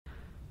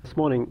This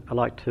morning I'd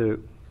like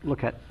to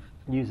look at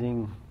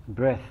using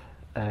breath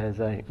as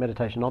a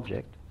meditation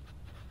object,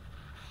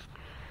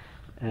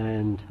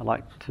 and I'd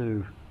like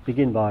to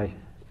begin by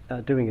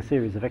doing a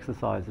series of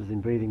exercises in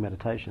breathing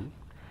meditation.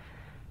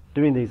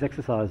 Doing these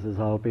exercises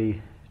I'll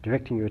be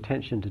directing your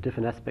attention to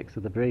different aspects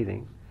of the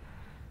breathing,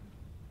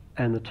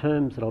 and the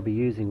terms that I'll be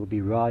using will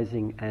be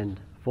rising and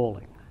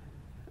falling.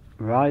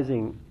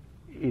 Rising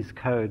is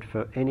code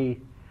for any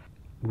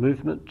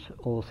movement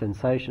or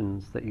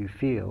sensations that you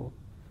feel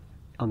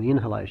on the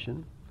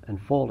inhalation,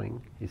 and falling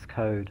is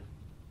code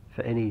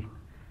for any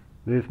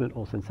movement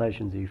or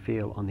sensations you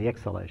feel on the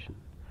exhalation,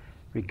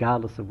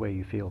 regardless of where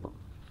you feel them.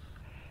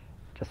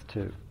 Just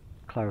to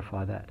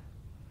clarify that.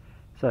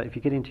 So if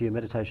you get into your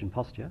meditation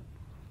posture,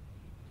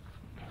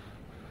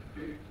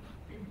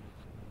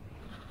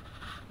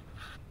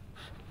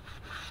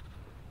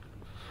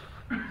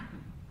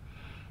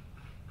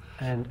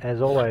 and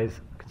as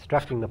always,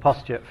 constructing the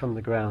posture from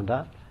the ground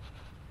up,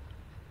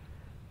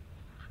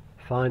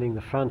 finding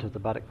the front of the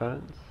buttock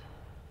bones,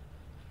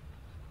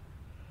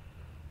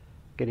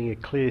 getting a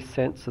clear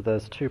sense of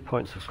those 2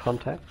 points of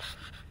contact.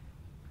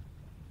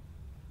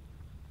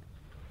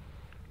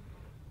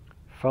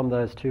 From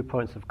those 2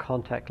 points of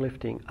contact,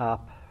 lifting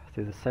up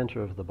through the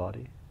center of the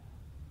body.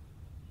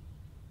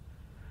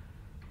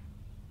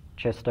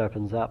 Chest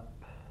opens up,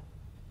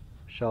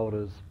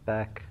 shoulders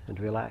back and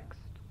relaxed.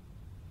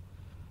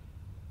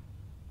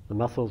 The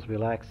muscles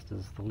relaxed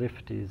as the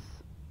lift is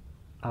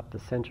up the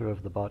center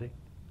of the body.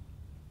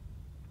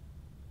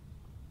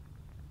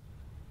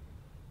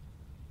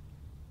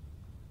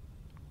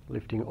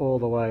 Lifting all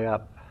the way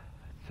up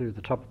through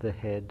the top of the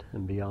head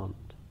and beyond.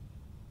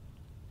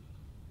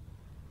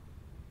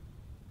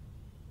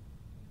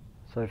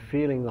 So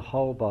feeling the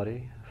whole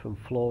body from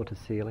floor to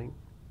ceiling,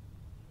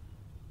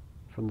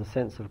 from the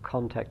sense of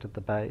contact at the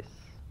base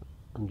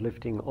and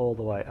lifting all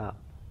the way up.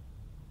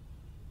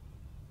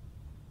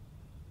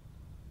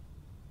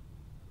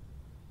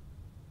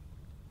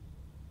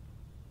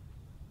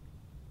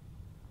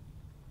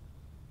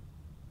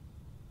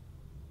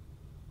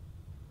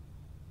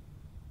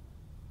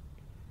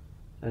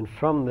 And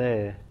from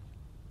there,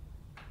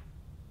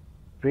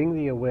 bring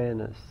the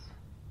awareness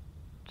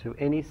to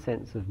any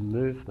sense of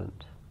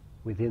movement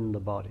within the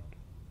body.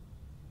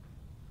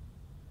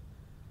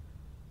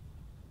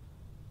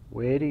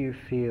 Where do you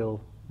feel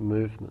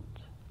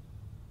movement?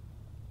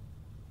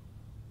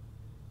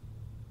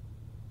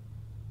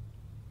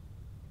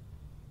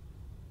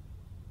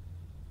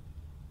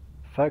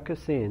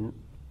 Focus in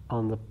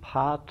on the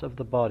part of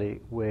the body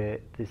where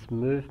this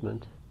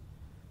movement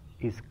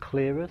is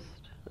clearest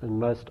and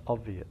most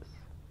obvious.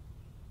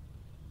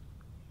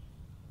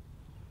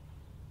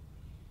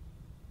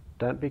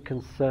 Don't be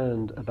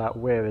concerned about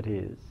where it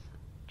is,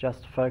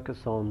 just focus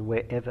on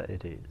wherever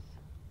it is.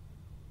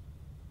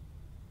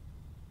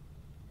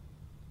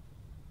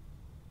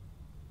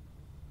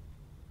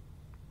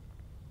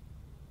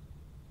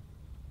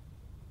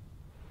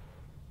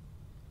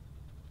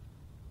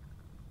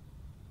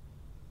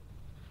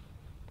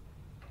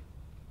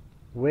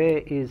 Where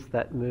is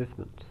that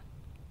movement?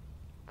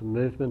 The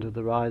movement of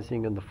the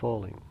rising and the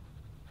falling.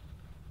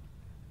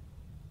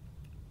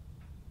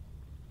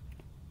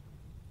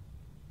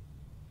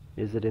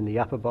 Is it in the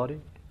upper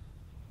body?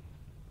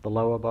 The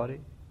lower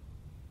body?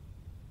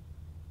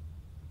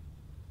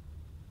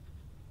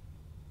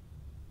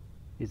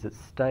 Is it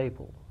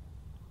stable?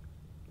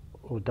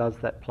 Or does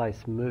that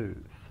place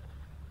move?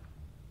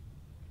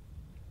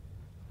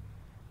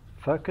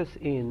 Focus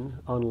in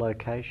on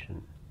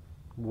location.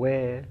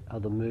 Where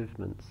are the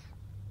movements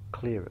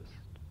clearest?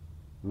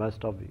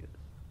 Most obvious?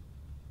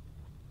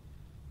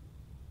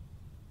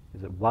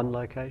 Is it one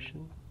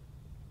location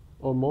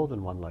or more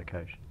than one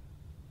location?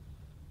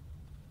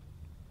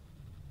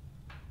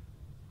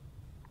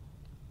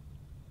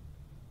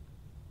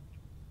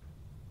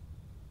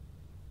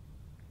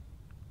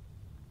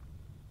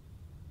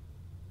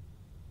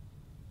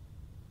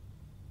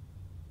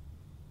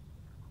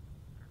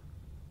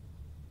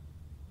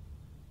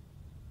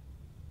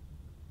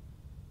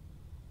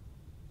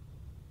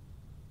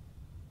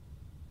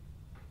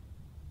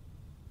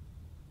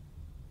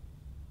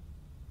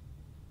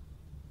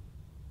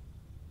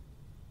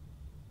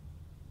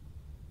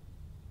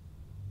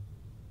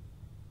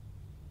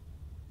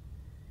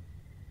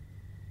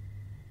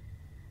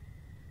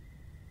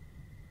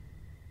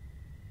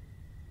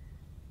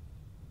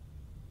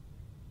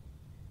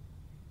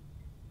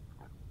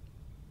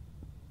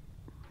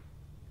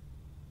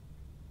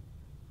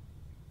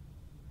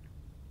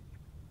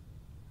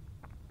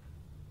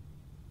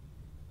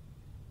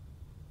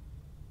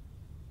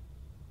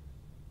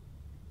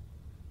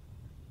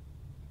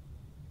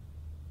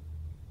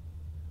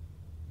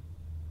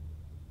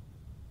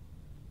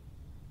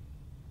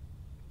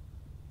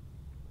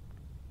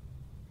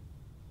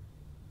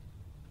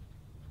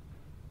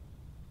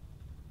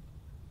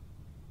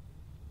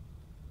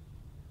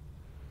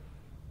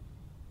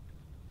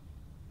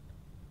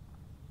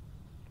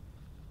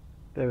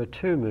 There are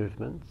two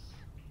movements,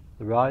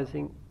 the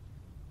rising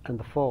and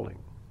the falling.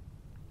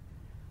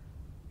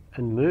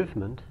 And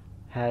movement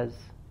has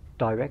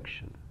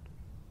direction.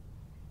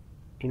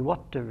 In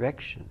what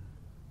direction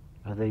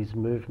are these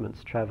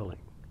movements travelling?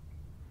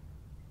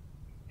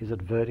 Is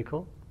it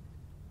vertical?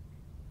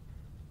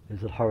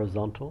 Is it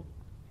horizontal?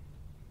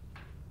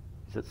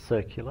 Is it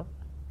circular?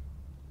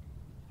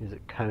 Is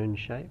it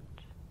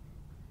cone-shaped?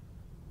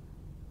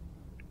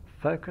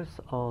 Focus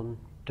on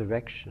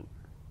direction.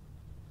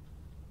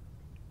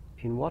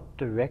 In what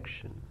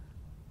direction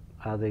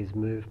are these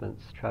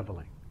movements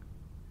travelling?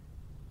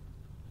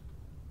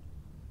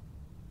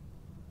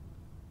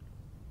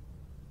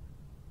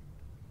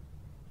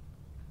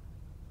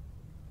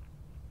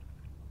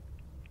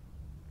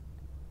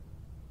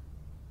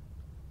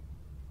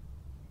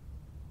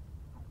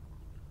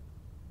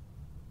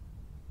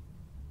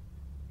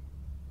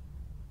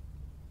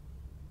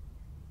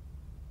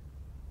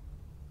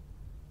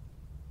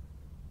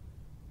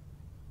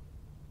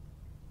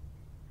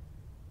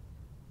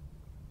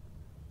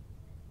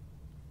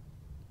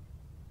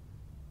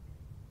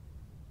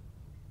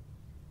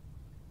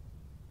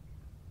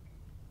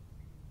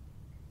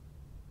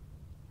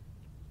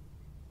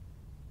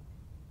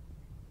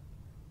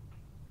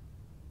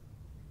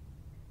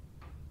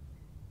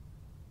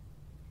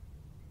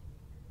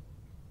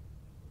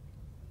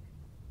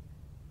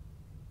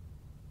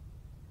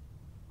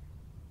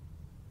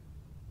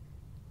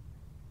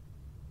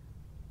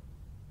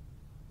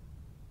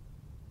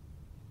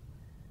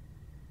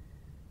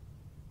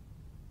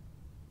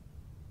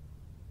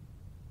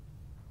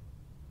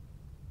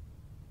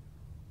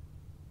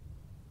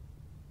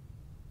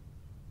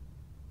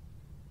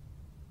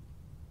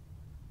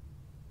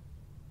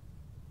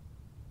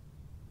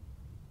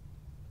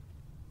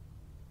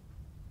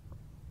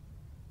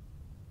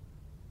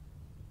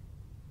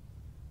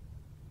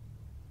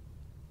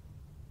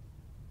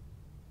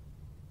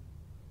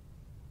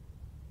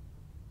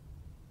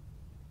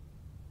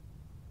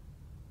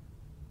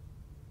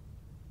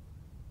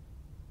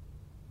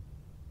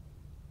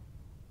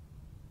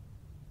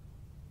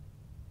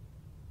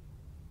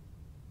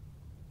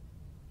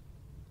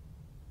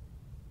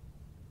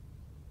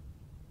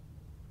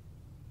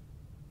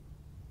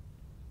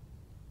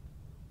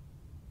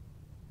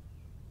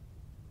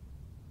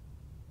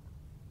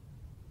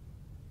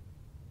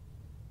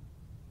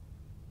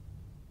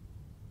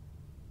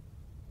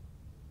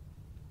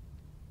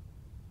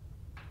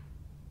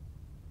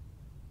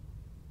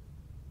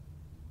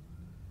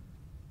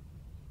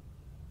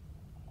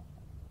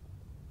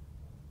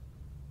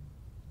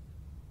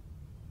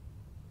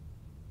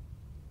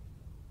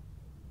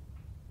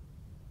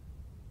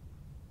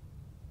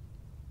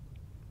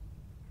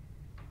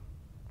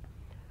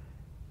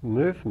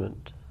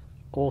 Movement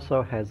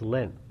also has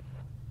length.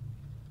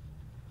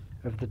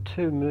 Of the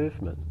two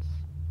movements,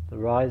 the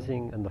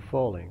rising and the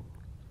falling,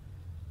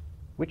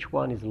 which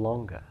one is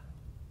longer?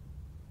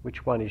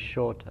 Which one is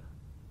shorter?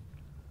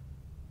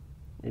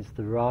 Is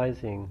the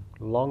rising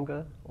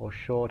longer or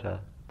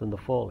shorter than the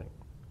falling?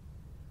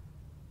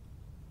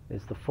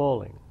 Is the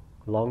falling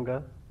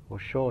longer or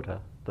shorter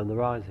than the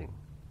rising?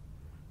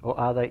 Or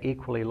are they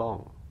equally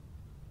long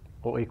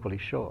or equally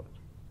short?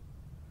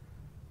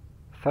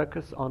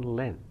 Focus on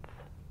length.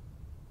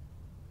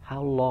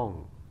 How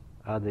long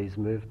are these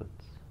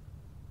movements?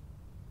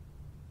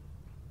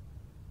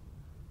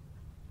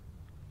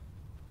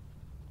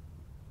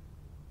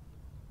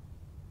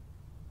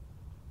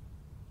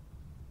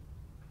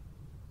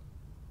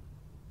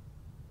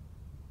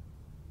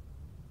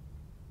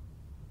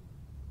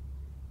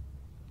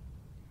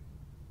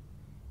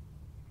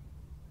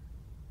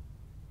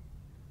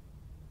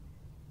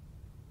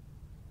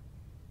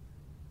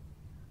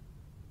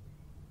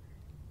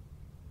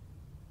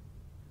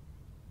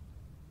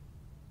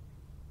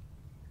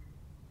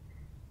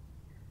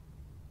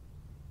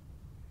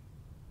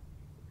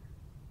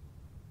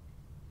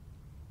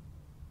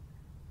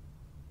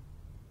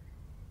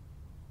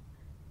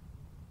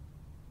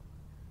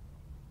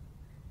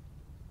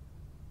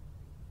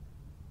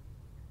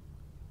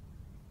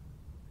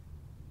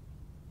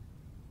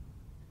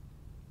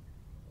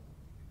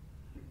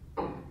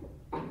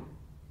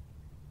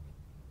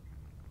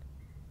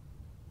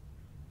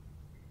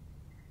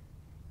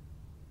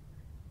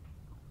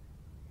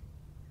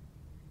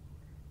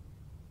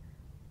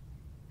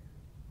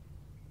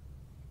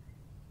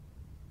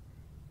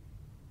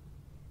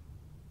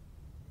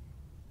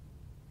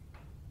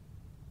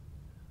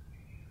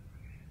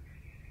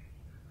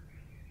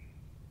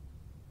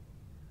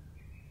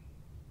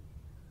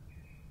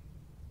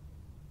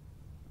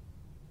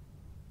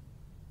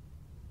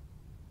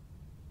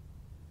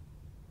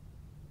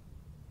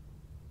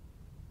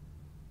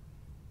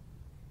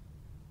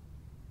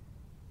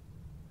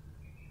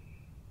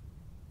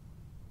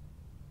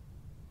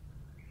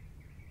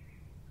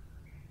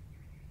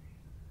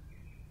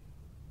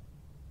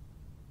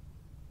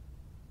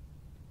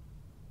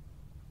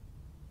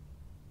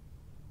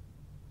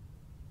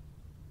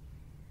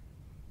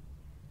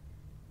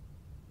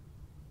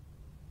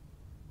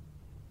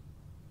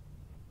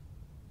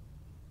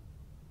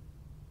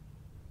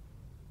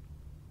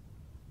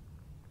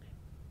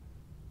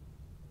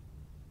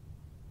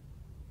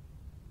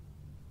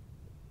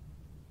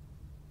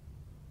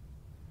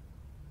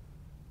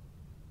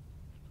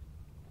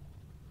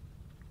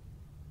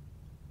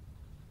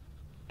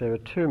 there are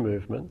two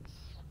movements,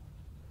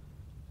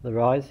 the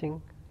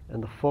rising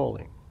and the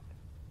falling.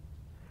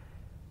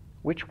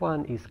 Which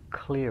one is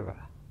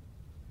clearer?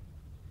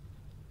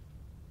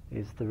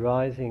 Is the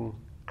rising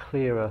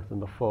clearer than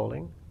the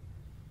falling?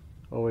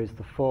 Or is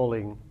the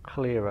falling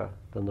clearer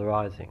than the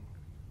rising?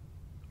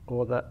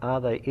 Or are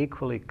they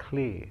equally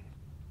clear?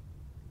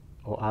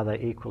 Or are they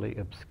equally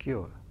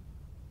obscure?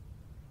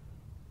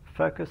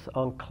 Focus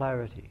on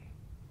clarity.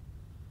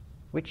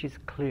 Which is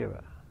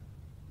clearer?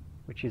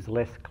 Which is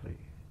less clear?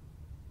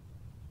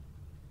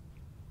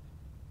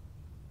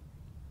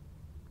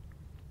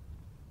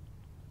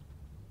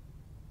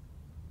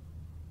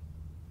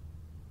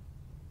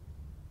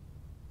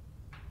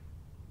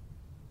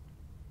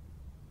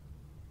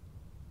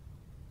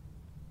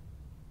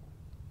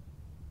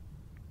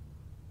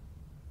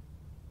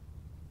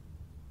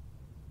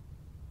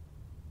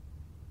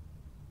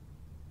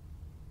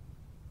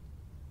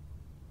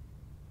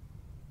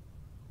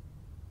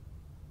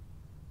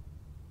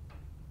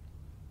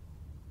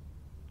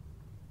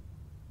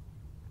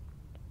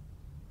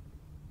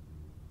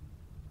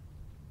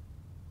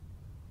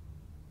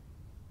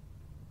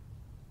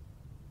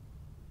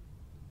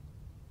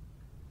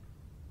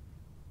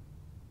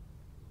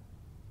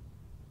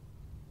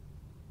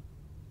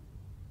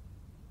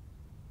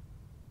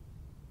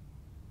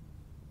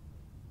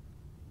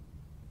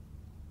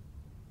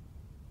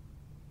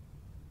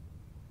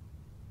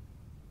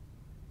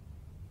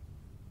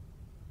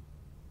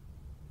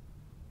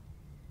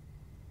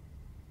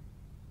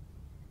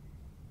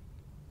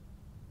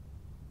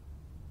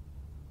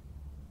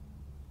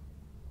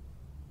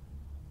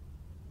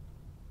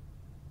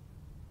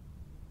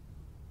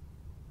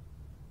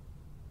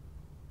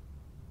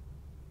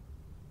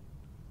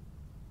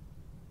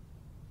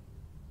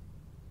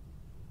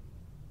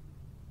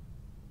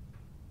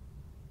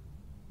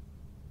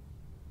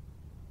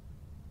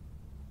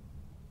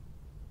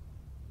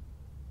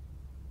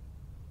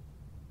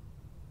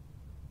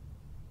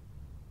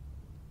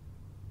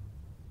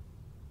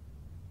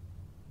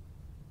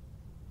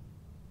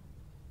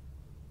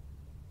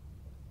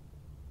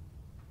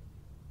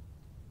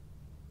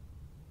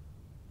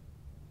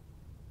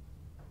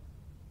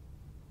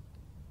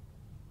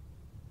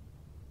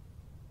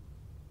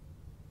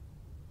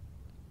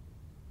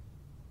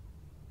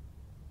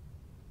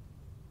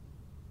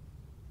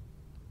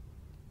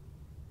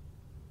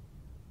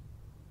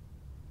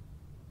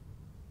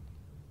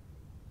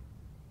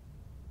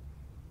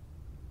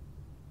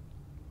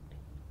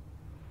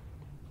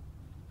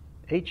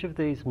 Each of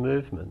these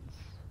movements,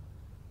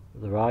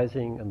 the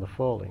rising and the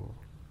falling,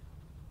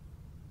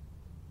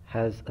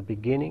 has a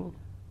beginning,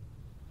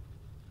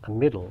 a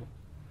middle,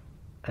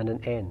 and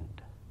an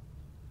end.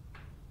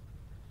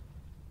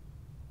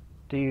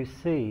 Do you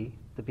see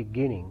the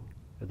beginning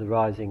of the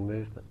rising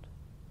movement?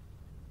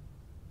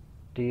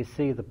 Do you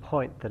see the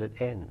point that it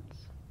ends?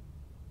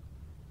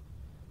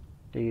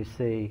 Do you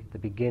see the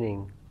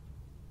beginning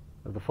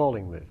of the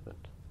falling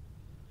movement?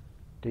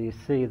 Do you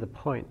see the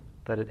point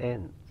that it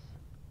ends?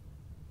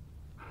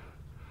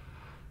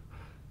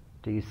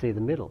 Do you see the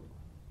middle?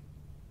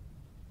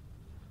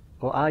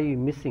 Or are you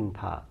missing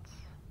parts?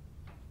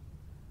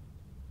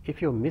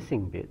 If you're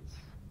missing bits,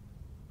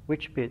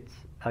 which bits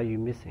are you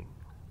missing?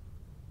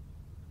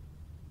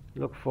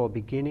 Look for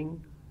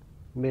beginning,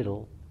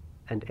 middle,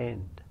 and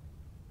end.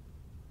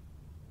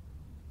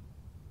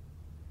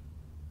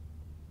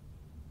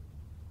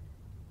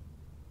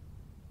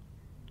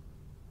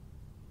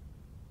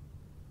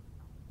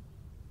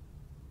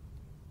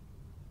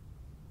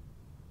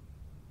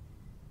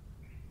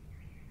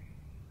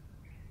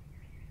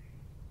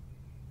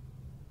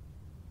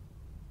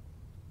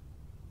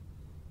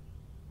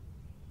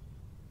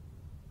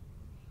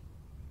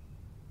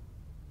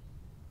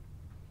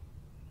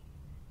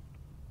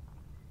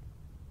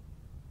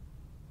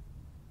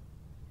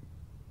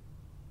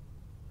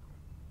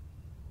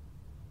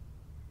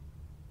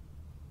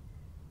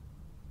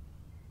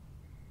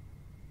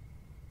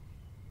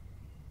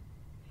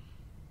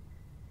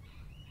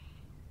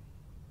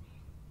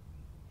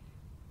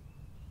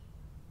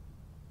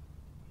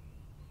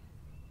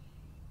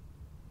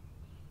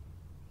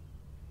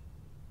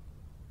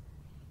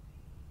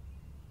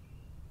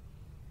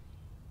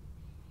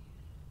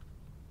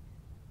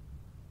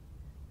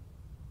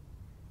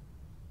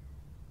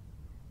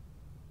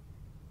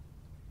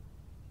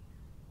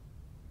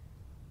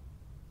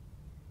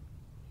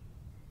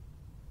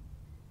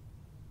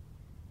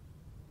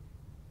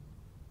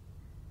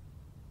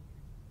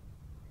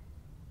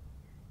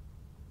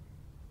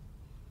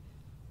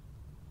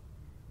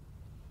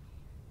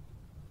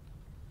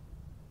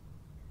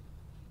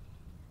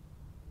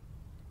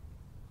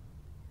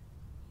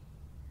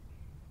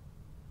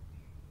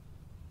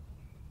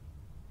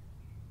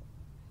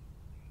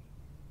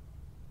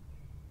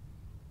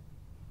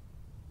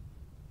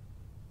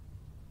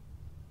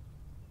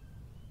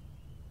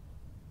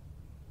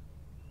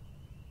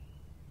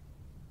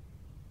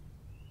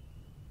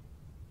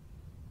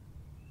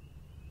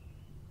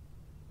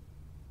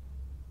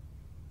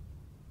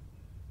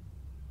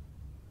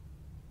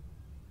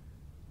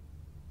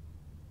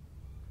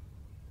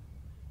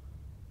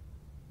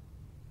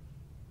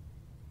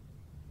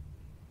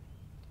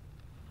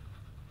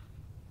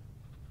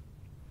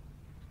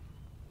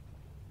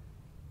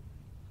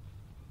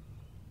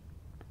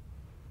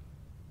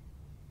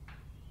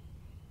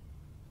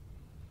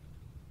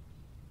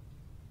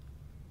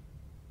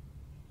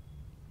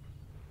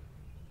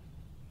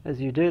 As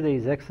you do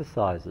these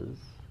exercises,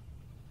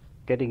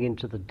 getting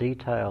into the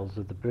details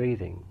of the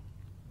breathing,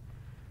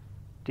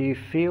 do you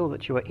feel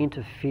that you are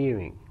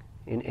interfering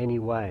in any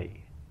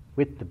way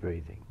with the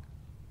breathing?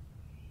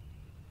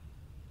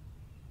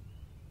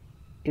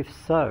 If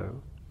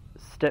so,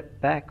 step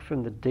back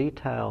from the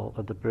detail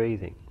of the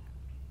breathing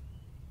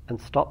and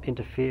stop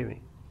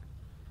interfering.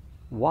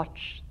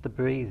 Watch the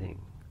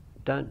breathing.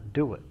 Don't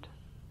do it.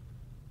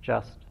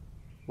 Just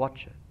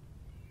watch it.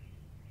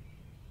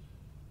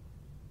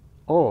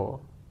 Or,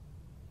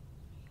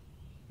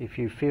 if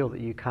you feel that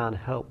you can't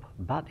help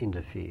but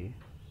interfere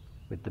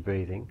with the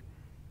breathing,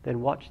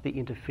 then watch the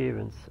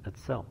interference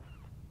itself.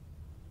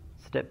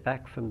 Step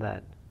back from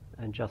that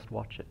and just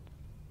watch it.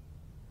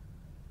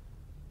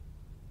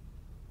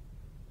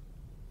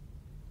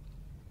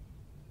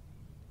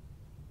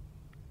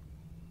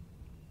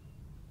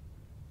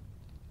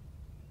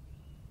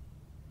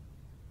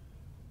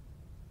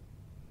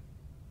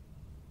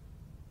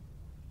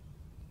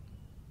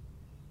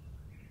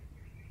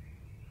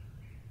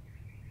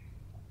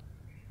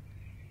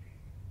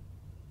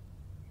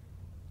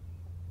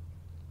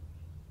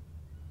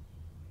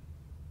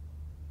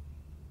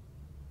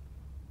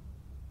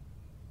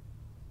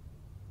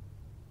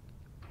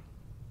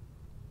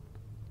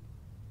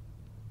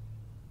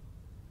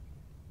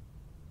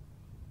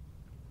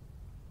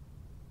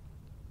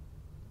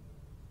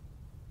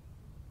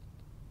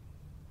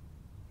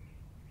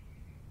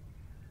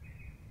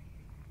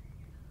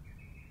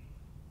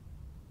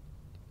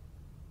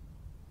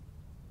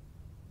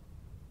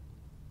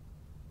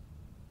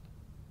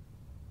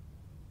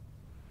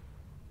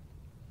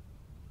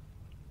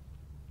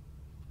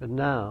 And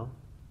now,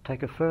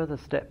 take a further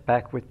step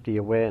back with the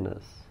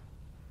awareness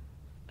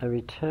and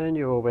return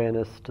your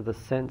awareness to the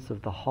sense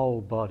of the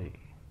whole body,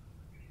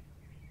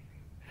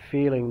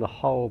 feeling the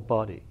whole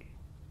body.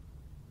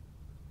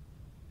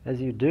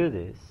 As you do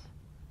this,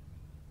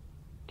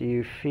 do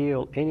you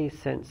feel any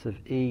sense of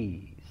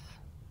ease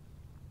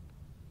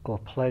or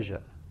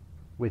pleasure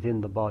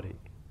within the body?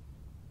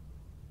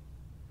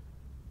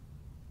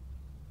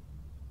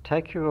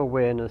 Take your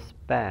awareness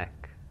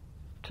back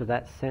to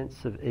that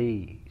sense of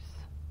ease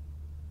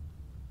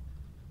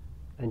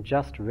and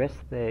just rest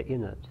there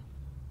in it,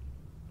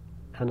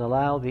 and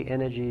allow the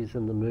energies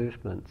and the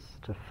movements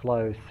to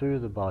flow through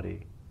the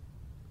body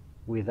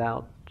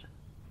without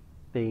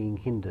being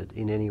hindered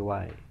in any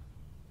way.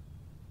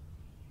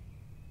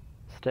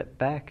 Step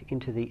back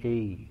into the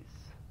ease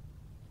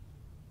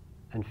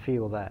and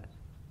feel that.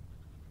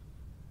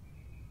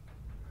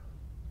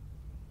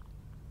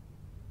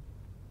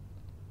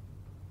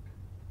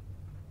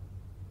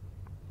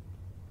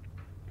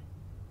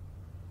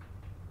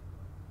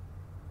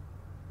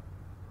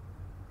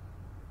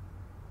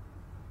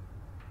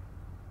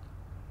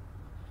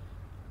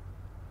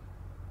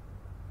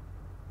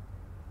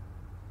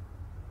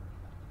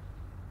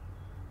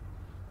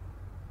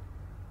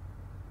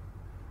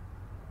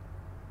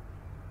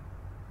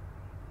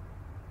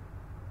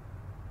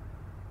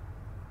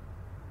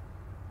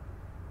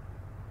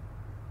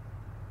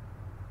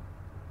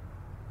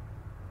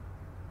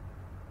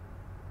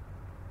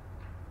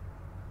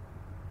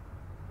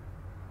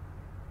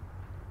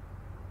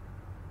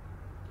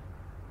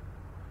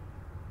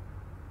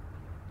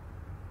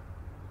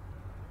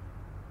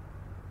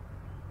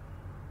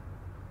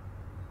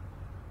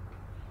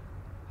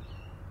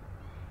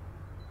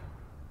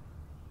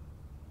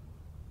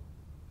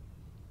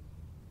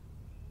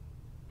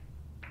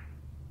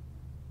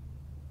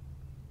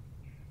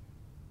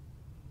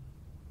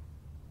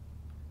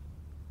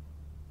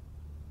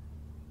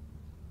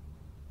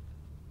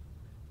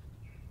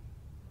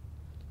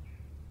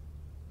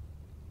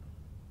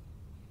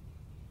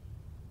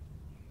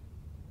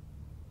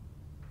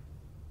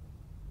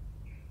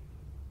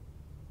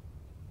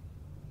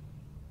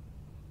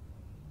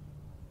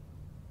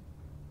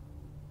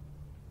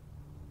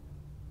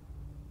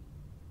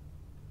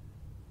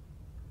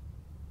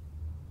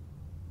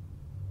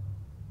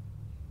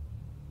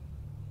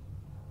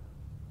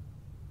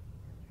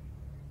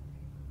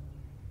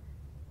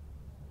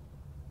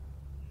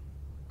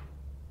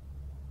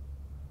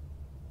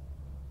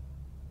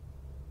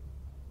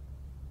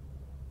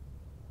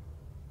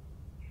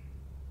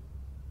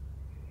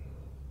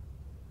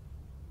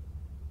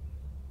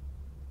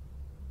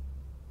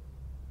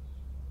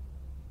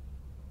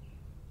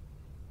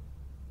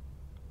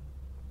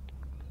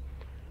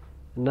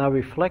 Now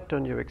reflect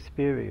on your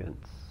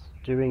experience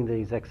during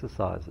these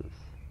exercises.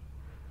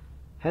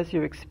 Has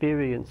your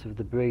experience of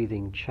the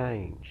breathing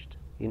changed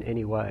in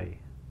any way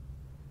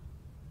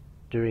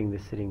during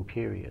this sitting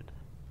period?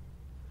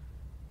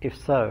 If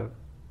so,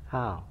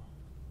 how?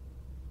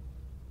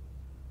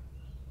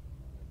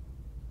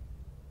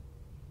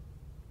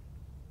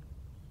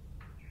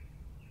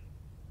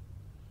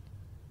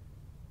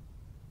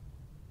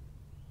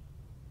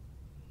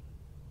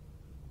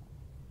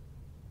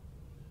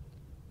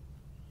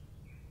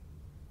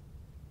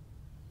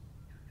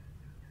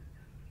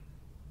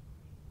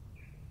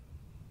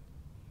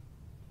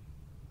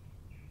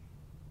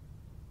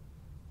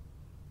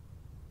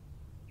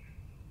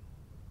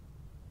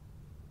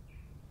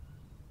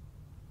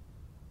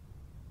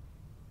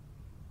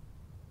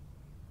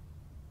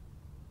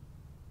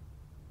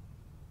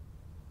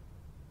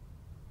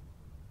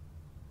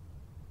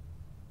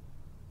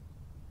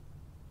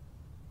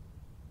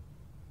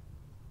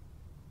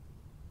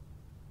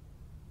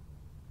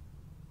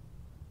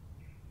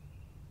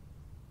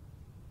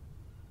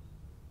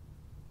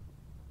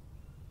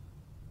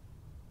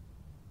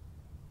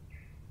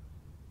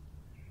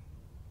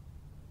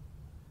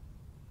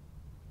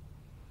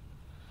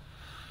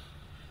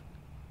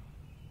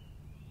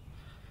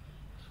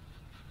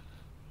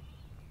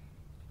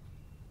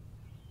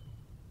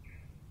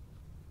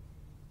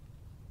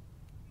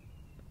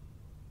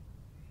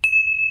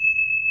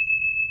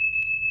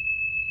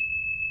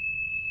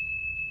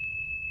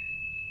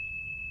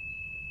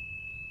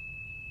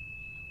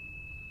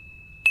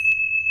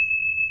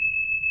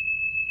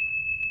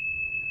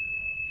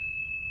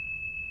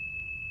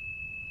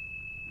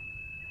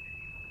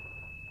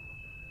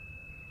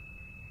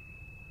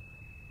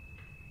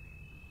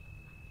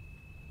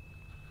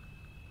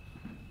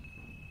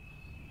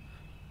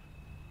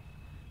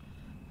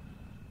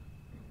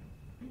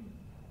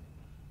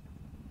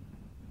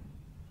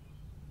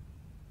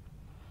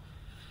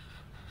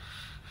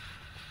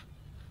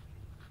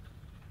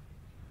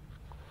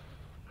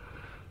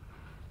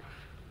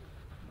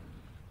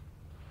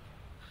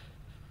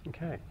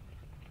 Okay.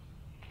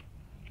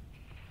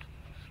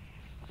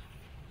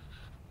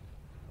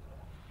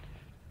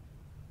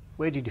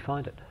 Where did you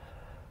find it?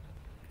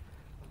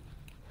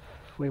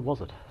 Where was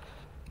it?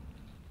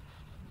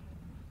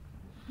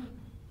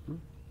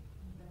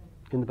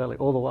 In the belly,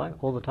 all the way,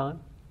 all the time?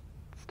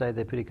 Stayed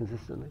there pretty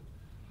consistently?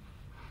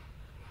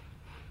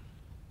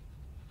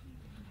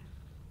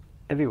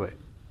 Everywhere?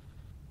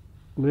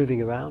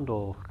 Moving around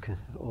or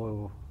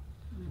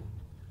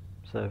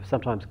so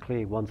sometimes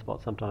clear one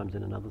spot, sometimes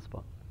in another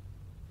spot?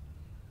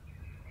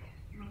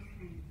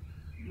 Mostly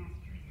nostrils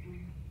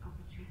and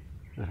upper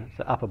chest.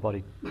 So upper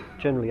body,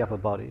 generally upper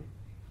body,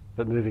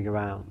 but moving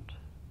around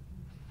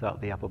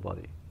throughout the upper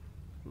body.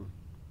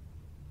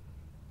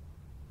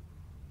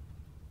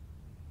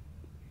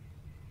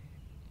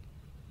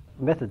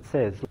 The method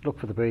says look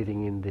for the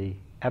breathing in the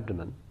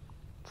abdomen,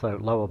 so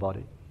lower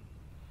body.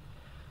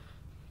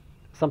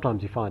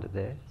 Sometimes you find it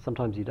there,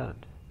 sometimes you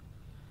don't.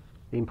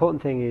 The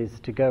important thing is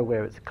to go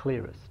where it's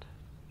clearest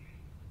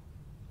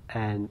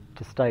and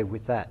to stay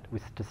with that,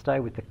 to stay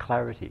with the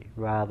clarity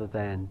rather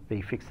than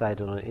be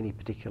fixated on any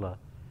particular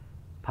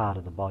part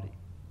of the body.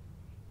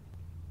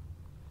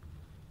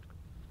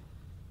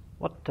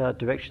 What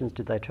directions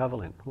did they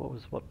travel in?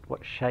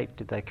 What shape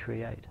did they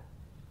create?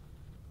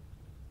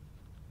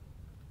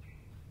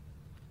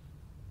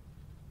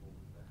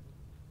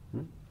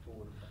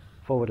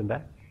 Forward and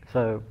back.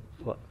 So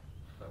what?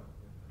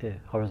 Yeah,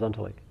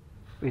 horizontally.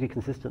 Really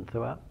consistent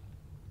throughout?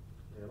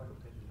 Yeah, like a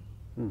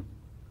pendulum.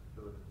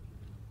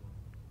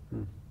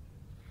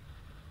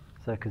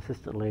 So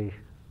consistently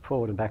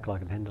forward and back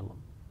like a pendulum.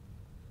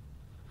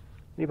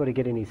 Anybody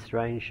get any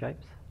strange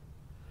shapes?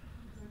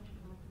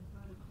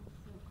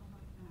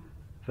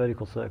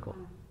 Vertical circle.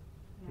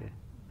 Yeah.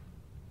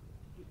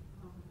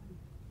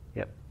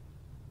 Yep.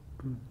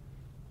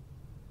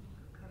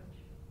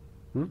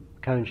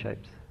 Cone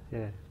shapes.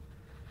 Yeah.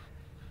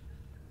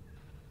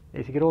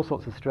 Yes, you get all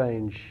sorts of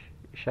strange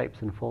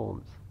shapes and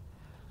forms.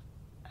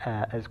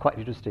 It's quite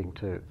interesting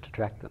to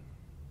track them.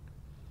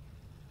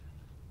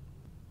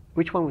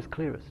 Which one was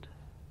clearest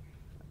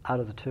out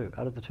of the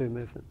two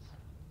movements?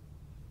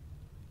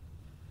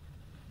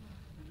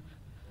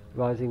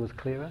 Rising was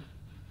clearer?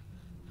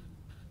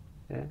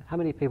 Yeah. How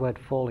many people had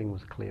falling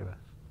was clearer?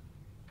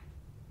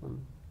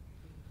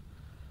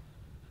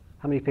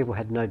 How many people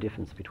had no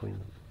difference between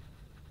them?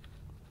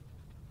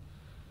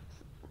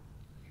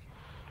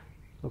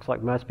 Looks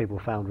like most people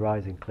found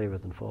rising clearer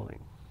than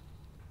falling.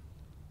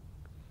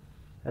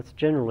 That's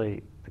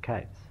generally the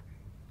case.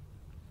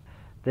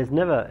 It's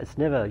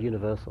never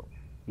universal.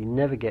 You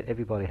never get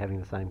everybody having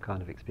the same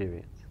kind of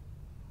experience.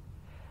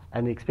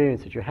 And the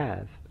experience that you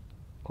have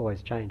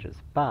always changes.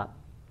 But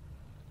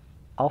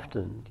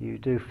often you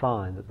do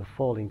find that the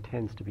falling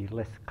tends to be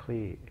less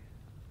clear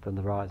than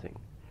the rising.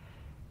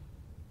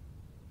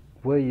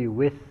 Were you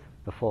with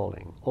the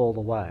falling all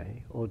the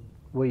way, or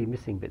were you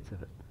missing bits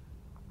of it?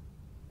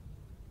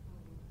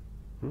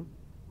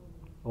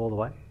 All the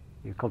way?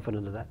 You're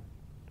confident of that?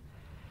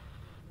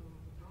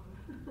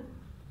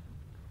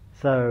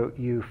 So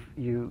you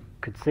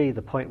could see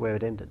the point where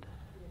it ended?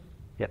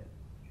 Yep.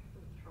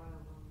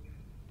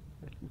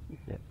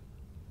 Yep.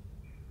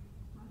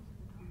 Most of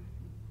the time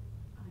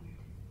I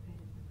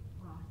anticipated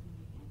rising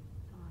again,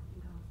 so I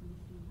think I was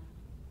missing that.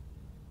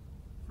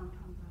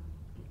 Sometimes I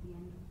would get the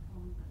end of the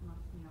poem, but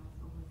mostly I was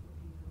always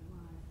looking for the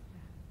rise to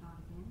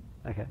start again.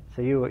 Okay,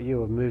 so you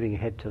were moving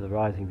ahead to the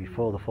rising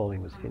before the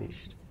falling was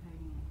finished.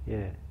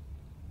 Yeah.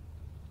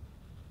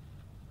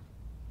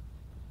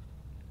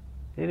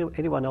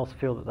 Anyone else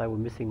feel that they were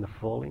missing the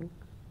falling?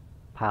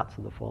 Parts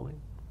of the falling?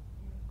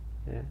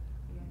 Yeah.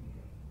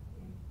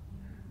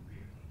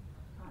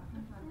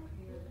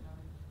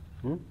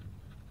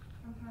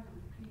 Sometimes it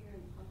was clear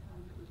and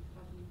sometimes it was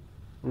fuzzy,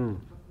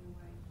 dropping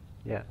away.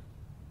 Yeah.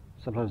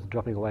 Sometimes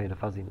dropping away into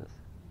fuzziness.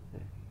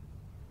 Yeah.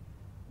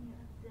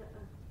 Yeah,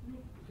 it's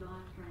next to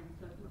diaphragm,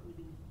 so it's not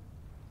really,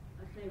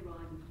 I say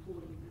rising,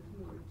 falling, but it's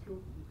more a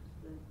tilt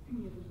because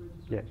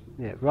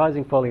Yeah.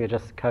 Rising, falling are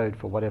just code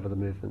for whatever the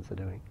movements are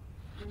doing.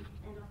 And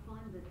I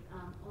find that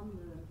on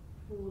the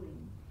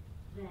falling,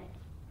 that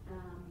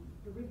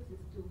the ribs are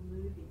still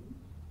moving,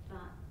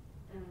 but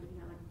like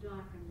the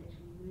diaphragm is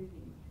actually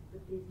moving,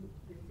 but there's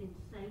the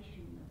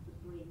sensation of the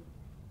breath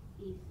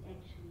is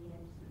actually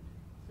absent,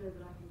 so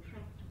that I can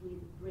track to where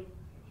the breath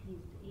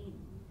appears to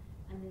end,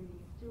 and then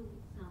there's still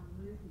some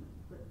movement,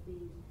 but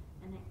there's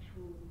an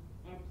actual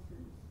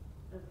absence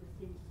of the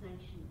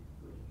sensation of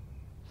the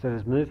breath. So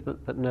there's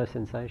movement but no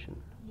sensation.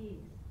 Yes.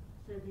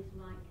 So there's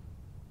like,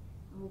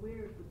 I'm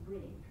aware of the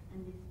breath,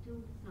 and there's still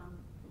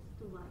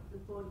like the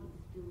body is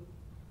still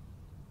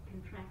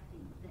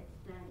contracting at that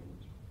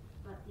stage,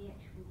 but the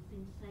actual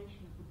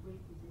sensation of the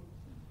breath is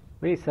absent.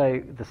 When you say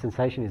the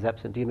sensation is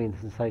absent, do you mean the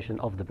sensation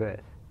of the breath?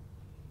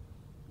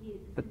 Yeah,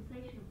 the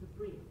sensation of the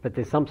breath. But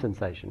there's some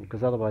sensation,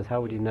 because otherwise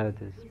how would you know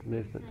there's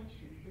movement?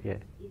 Sensation, but Yeah.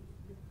 it's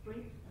the breath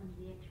and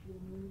the actual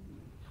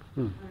movement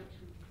are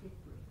actually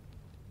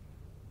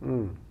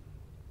separate.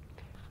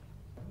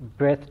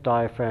 Breath,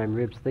 diaphragm,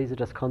 ribs, these are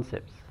just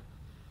concepts.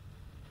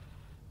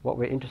 What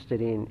we're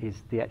interested in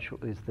is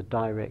the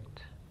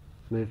direct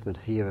movement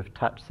here of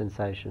touch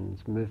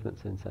sensations, movement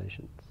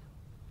sensations.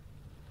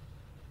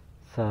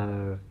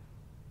 So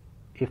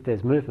if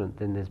there's movement,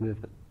 then there's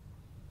movement.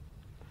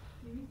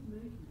 There is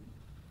movement,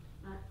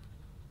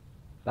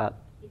 But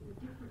it's a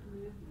different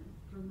movement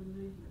from the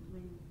movement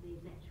when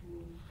there's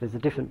actual there's a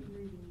different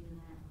moving in and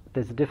out.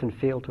 there's a different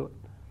feel to it.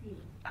 Yes.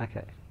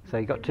 Okay. So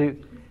you got two.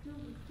 There's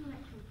still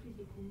actual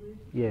physical movement.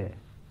 Yeah.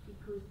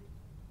 Because,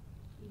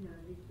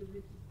 the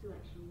ribs are still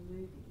actually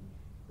moving,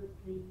 but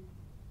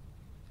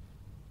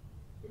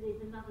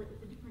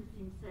it's a different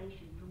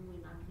sensation from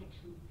when I can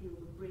actually feel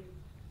the breath.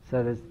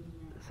 So there's moving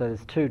in and out. so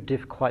there's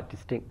two quite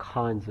distinct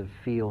kinds of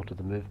feel to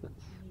the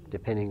movements,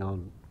 depending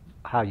on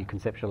how you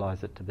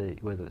conceptualize it to be,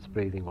 whether it's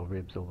breathing or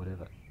ribs or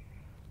whatever.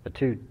 But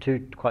two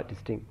quite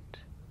distinct,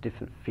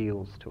 different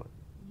feels to it,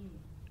 Yes.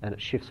 and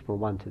it shifts from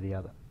one to the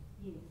other.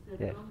 Yes, so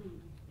Yeah. on the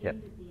Yep.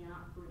 end of the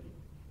out breath,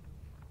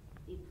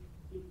 it's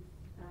a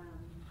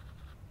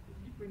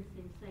different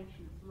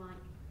sensation. It's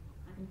like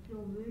I can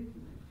feel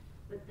movement,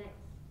 but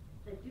that's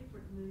a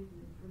different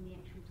movement from the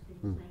actual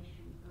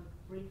sensation of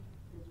breath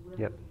as well.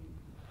 Yep. as movement.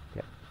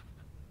 Yep.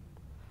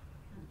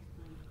 Can't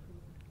explain it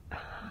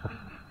clearly.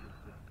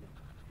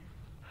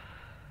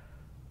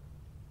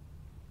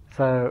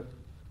 So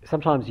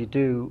sometimes you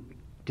do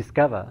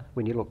discover,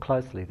 when you look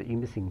closely, that you're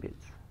missing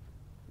bits.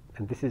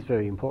 And this is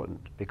very important,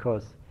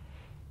 because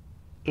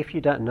if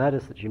you don't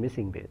notice that you're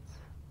missing bits,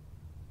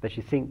 but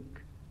you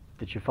think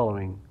that you're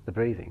following the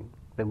breathing,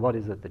 then what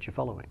is it that you're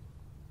following?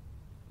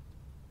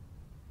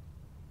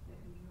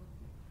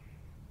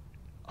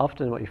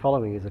 Often what you're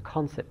following is a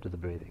concept of the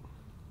breathing,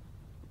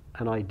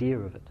 an idea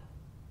of it.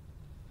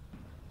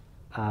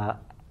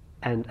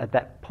 And at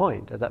that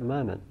point, at that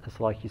moment, it's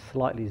like you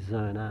slightly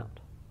zone out,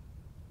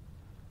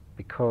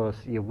 because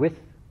you're with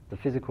the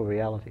physical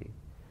reality,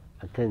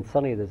 and then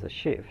suddenly there's a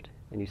shift,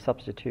 and you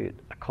substitute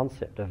a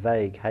concept, a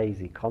vague,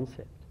 hazy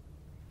concept,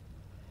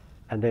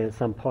 and then at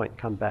some point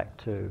come back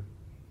to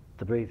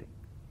the breathing.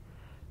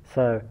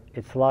 So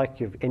it's like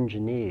you've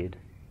engineered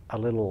a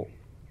little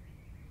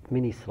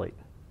mini sleep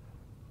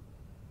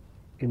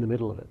in the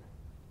middle of it.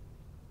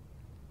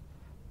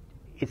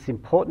 It's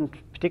important,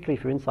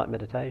 particularly for insight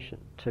meditation,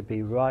 to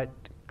be right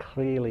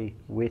clearly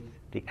with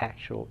the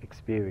actual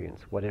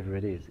experience, whatever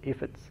it is.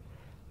 If it's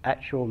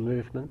actual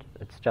movement,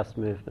 it's just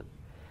movement.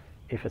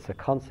 If it's a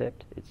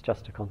concept, it's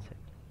just a concept.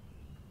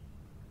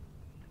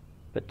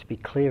 But to be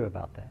clear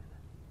about that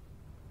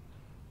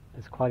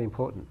is quite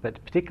important.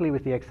 But particularly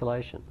with the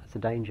exhalation, it's a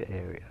danger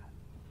area.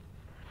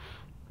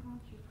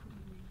 Aren't you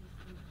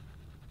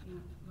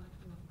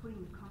putting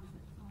the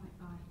concepts on it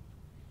by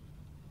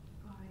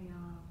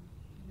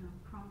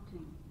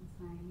prompting and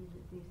saying, is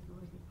it this or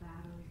is it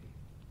that or is it,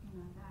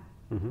 that?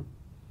 Mm-hmm.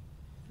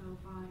 So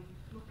by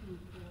looking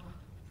for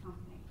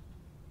something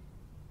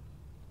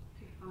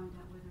to find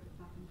out whether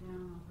it's up and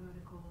down or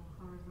vertical or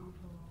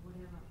horizontal or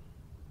whatever,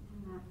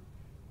 isn't that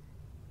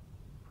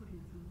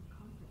putting some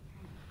concepts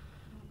on it?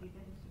 Wouldn't it be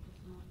better to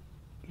just not?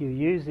 You're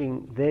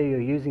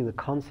using the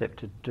concept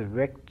to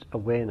direct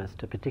awareness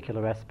to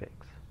particular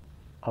aspects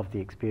of the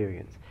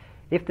experience.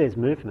 If there's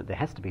movement, there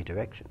has to be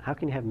direction. How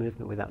can you have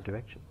movement without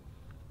direction?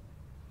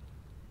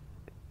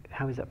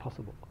 How is that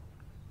possible?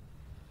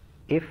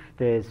 If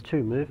there's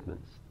two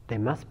movements, there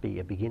must be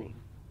a beginning.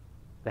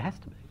 There has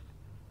to be.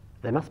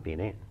 There must be an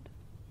end.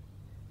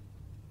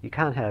 You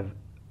can't have,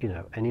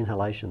 an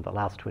inhalation that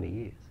lasts 20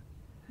 years.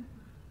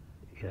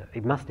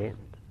 It must end.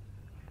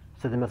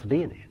 So there must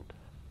be an end.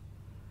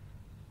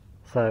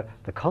 So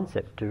the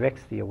concept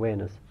directs the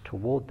awareness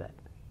toward that.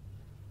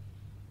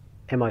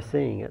 Am I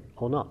seeing it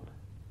or not?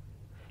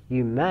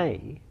 You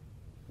may,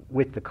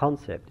 with the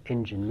concept,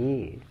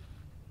 engineer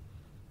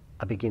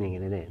a beginning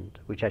and an end,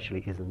 which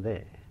actually isn't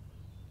there.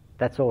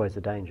 That's always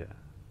a danger.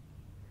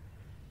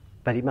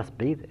 But it must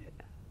be there.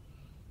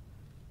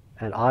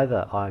 And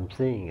either I'm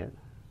seeing it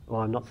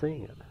or I'm not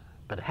seeing it.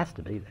 But it has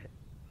to be there.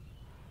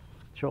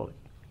 Surely.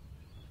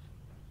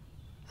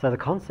 So the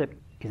concept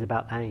is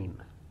about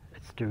aim.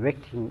 It's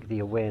directing the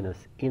awareness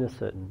in a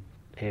certain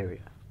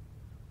area.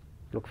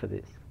 Look for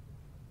this.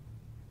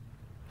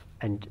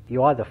 And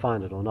you either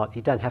find it or not.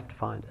 You don't have to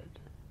find it.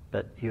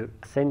 But you're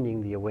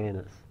sending the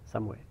awareness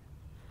somewhere.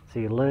 So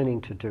you're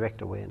learning to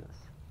direct awareness.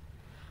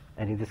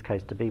 And in this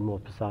case, to be more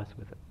precise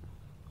with it.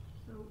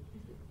 So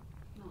is it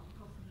not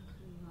possible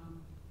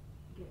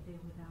to get there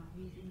without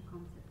using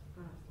concepts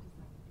first? Is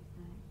that what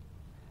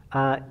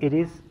you're saying? It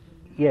is,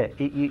 yeah,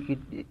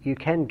 you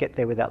can get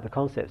there without the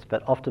concepts,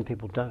 but often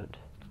people don't.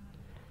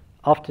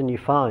 Often you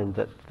find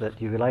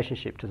that your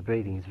relationship to the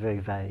breathing is very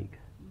vague.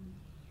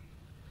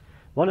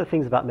 One of the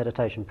things about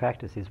meditation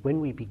practice is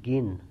when we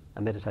begin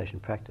a meditation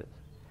practice,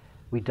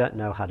 we don't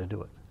know how to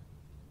do it,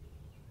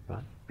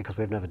 right? Because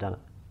we've never done it.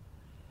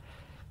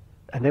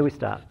 And then we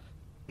start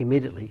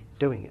immediately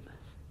doing it.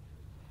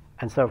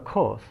 And so, of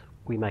course,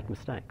 we make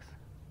mistakes.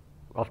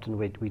 Often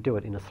we do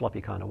it in a sloppy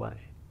kind of way.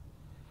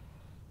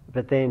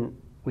 But then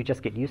we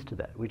just get used to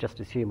that. We just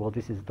assume, well,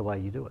 this is the way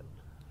you do it.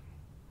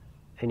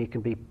 And you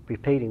can be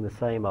repeating the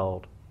same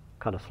old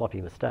kind of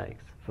sloppy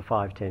mistakes for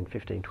 5, 10,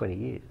 15, 20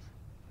 years.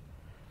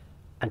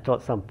 Until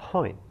at some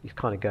point you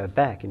kind of go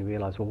back and you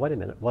realise, well, wait a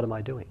minute, what am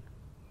I doing?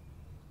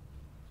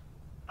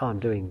 Oh, I'm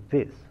doing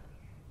this.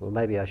 Well,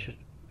 maybe I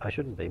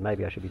shouldn't be.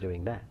 Maybe I should be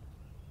doing that.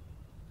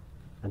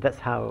 And that's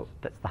how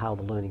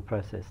the learning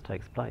process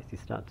takes place. You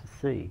start to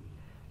see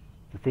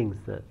the things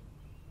that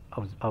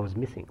I was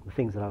missing, the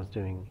things that I was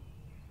doing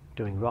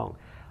wrong.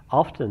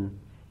 Often,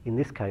 in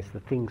this case, the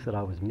things that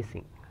I was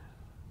missing,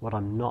 what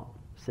I'm not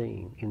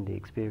seeing in the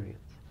experience.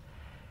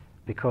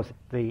 Because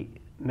the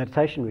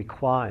meditation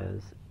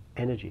requires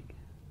energy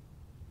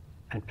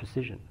and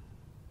precision.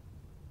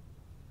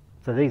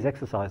 So these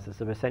exercises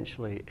are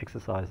essentially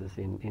exercises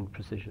in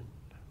precision.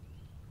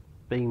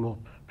 Being more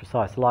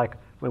precise, like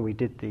when we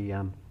did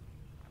the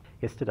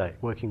yesterday,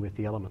 working with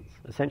the elements.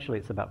 Essentially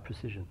it's about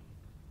precision.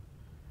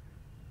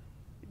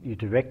 You're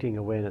directing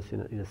awareness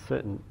in a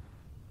certain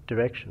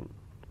direction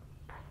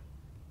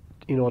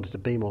in order to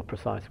be more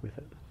precise with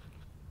it.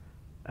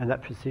 And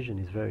that precision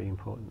is very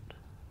important,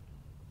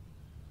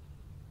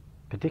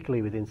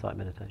 particularly with insight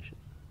meditation.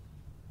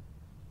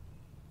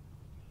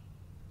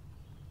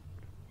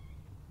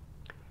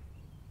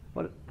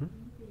 What? If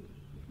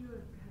you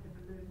had a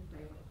balloon,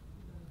 say,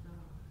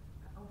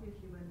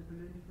 obviously when the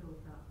balloon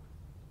fills up,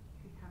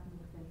 you have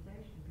more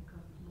sensation because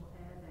there's more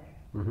air there.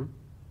 Mm-hmm.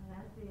 And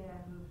as the air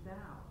moves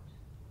out,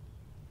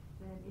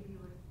 then if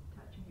you were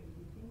touching it with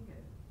your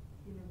fingers,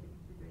 you know, this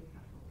is very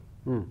subtle.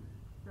 Mm.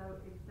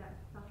 So it's that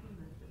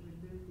suppleness that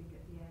we're losing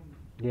at the end.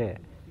 Yeah.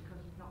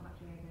 Because there's not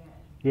much air there.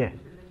 Yeah.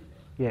 Just a little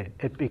bit. Yeah,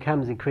 it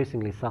becomes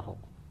increasingly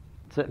subtle.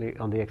 Certainly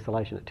on the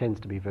exhalation it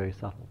tends to be very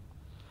subtle.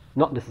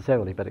 Not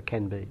necessarily, but it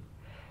can be.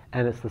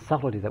 And it's the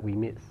subtlety that we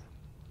miss.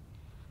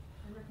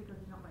 And that's because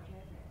there's not much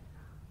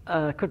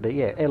air there. Could be,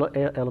 yeah.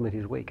 Air element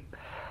is weak.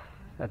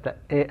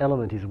 Air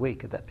element is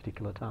weak at that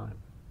particular time.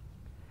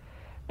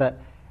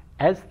 But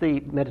as the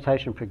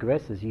meditation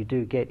progresses, you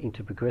do get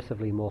into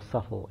progressively more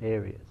subtle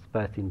areas,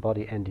 both in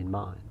body and in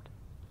mind.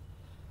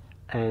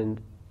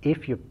 And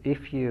if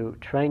you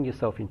train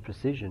yourself in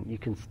precision, you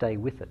can stay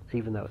with it,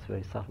 even though it's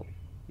very subtle.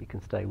 You can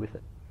stay with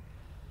it.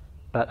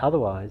 But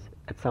otherwise,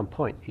 at some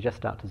point, you just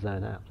start to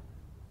zone out.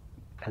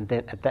 And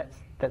then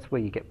that's where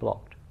you get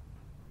blocked.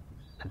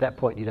 At that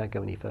point, you don't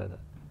go any further.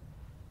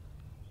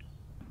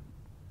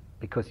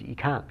 Because you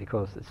can't,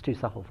 because it's too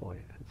subtle for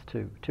you. It's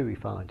too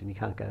refined, and you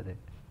can't go there.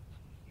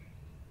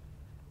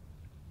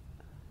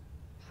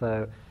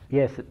 So,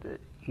 yes,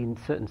 in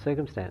certain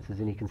circumstances,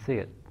 and you can see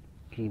it,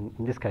 in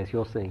this case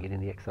you're seeing it in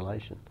the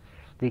exhalation,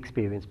 the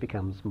experience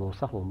becomes more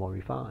subtle, more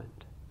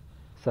refined.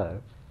 So,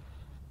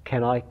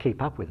 can I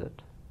keep up with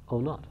it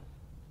or not?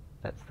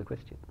 That's the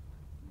question.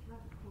 It's like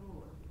a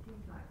pause. It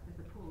seems like there's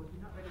a pause.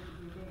 You're not ready to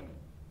breathe in.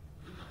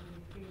 You're not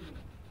really feeling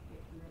the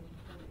exhalation.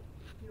 So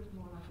it feels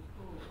more like a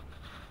pause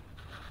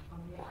on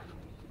the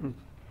exhalation.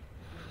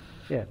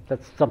 Yeah,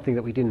 that's something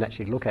that we didn't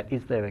actually look at.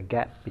 Is there a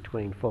gap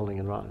between falling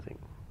and rising?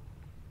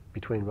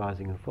 Between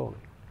rising and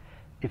falling?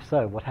 If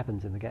so, what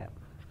happens in the gap?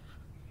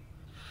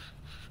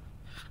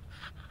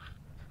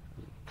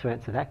 To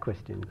answer that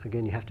question,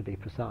 again, you have to be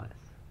precise.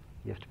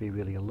 You have to be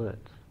really alert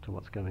to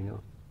what's going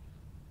on.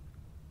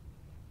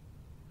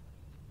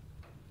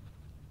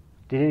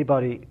 Did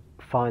anybody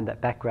find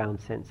that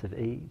background sense of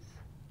ease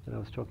that I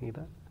was talking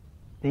about?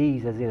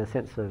 Ease as in a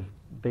sense of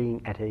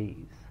being at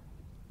ease,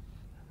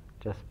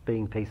 just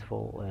being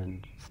peaceful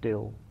and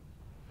still.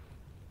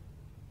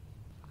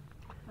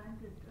 I find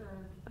it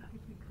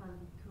difficult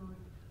to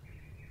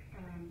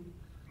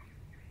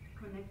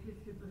connect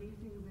with the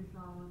breathing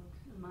without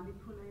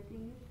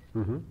manipulating it.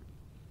 Mm-hmm.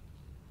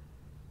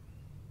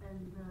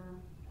 And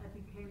I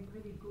became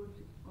pretty good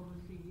over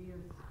the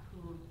years to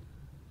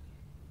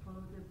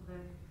follow the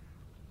breath,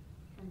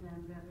 and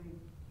I'm very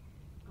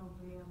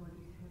aware what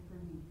is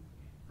happening.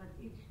 But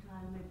each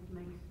time it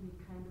makes me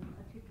kind of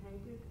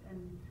agitated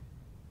and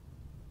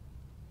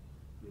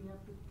we are a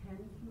bit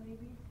tense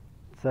maybe.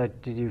 So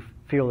did you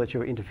feel that you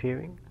were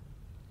interfering?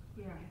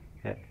 Yeah.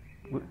 Yeah.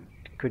 Yeah.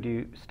 Could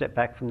you step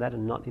back from that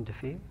and not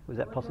interfere? Was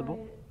that possible?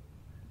 What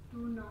I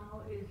do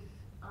now is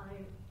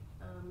I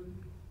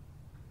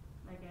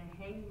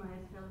hang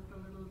myself a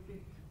little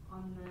bit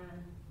on the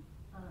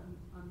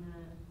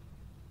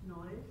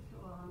noise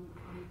or on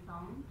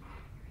sound,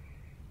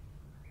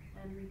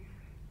 and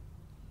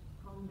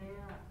from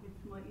there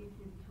it's more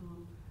easy to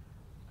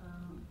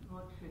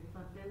watch it.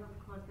 But then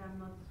of course I'm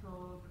not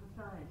so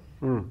precise.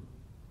 Mm.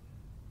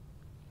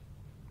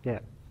 Yeah.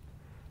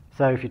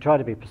 So if you try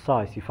to be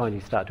precise, you find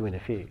you start to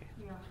interfere.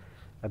 Yeah.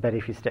 But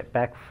if you step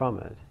back from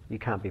it, you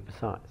can't be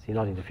precise. You're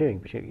not interfering,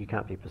 but you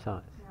can't be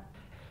precise.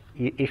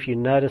 Yeah. If you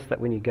notice that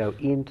when you go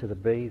into the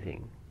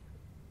breathing,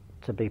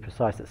 to be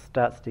precise, it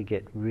starts to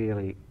get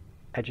really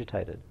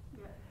agitated,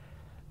 Yeah.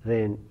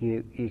 then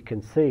you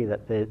can see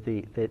that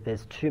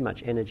there's too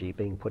much energy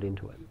being put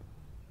into it.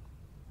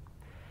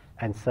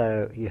 And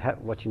so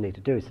what you need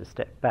to do is to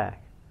step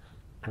back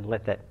and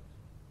let that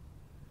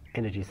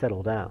energy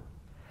settle down.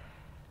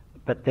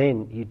 But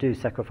then you do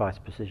sacrifice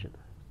precision.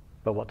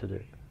 But what to do?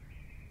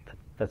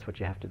 That's what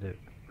you have to do.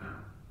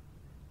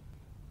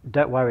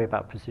 don't worry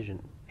about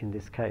precision in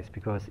this case,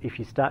 because if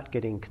you start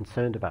getting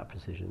concerned about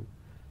precision,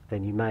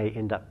 then you may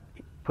end up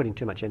putting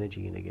too much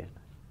energy in again.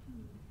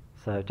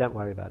 So don't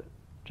worry about it.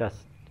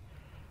 Just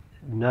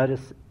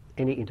notice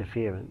any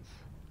interference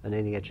and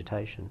any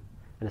agitation,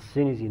 and as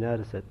soon as you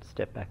notice it,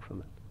 step back from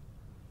it.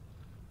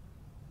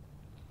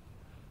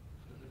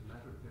 Does it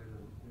matter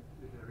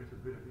if there is a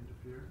bit of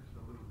interference, a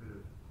little bit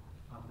of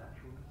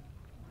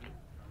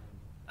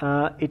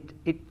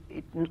unnaturalness?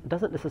 It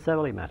doesn't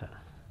necessarily matter.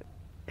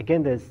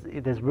 Again,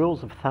 there's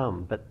rules of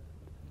thumb, but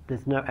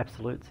there's no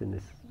absolutes in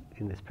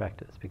this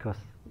practice, because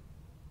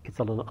it's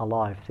a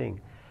live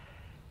thing.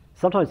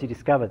 Sometimes you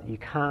discover that you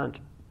can't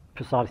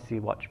precisely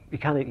watch. You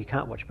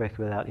can't watch breath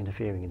without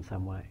interfering in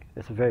some way.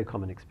 That's a very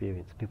common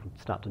experience. People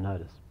start to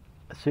notice.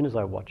 As soon as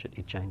I watch it,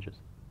 it changes.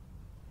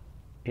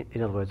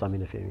 In other words, I'm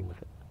interfering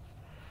with it.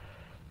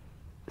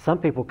 Some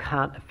people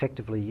can't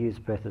effectively use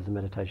breath as a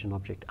meditation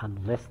object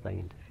unless they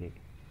interfere,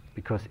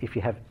 because if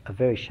you have a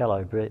very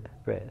shallow breath,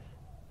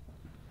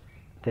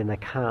 then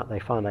they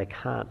find they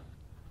can't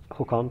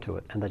hook onto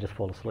it, and they just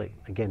fall asleep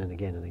again and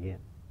again and again.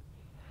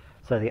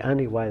 So the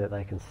only way that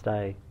they can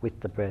stay with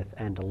the breath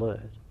and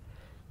alert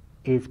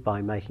is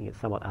by making it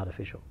somewhat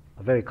artificial.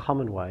 A very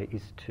common way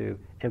is to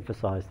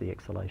emphasize the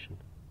exhalation.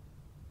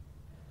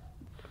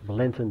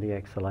 Lengthen the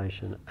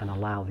exhalation and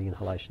allow the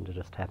inhalation to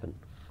just happen.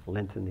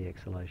 Lengthen the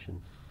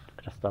exhalation,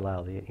 just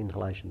allow the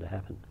inhalation to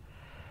happen.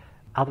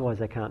 Otherwise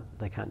they can't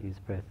use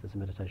breath as a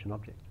meditation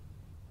object.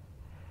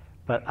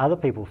 But other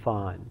people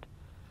find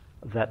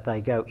that they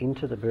go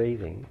into the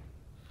breathing,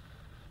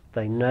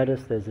 they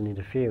notice there's an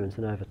interference,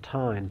 and over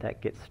time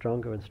that gets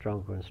stronger and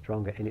stronger and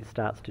stronger, and it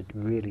starts to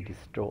really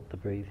distort the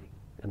breathing,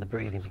 and the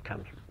breathing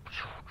becomes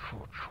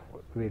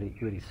really,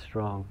 really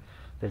strong.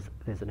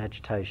 There's an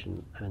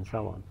agitation and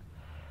so on.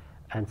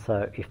 And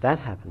so if that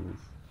happens,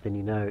 then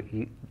you know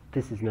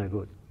this is no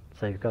good.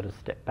 So you've got to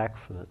step back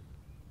from it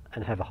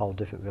and have a whole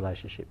different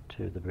relationship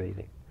to the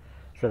breathing.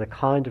 So the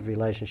kind of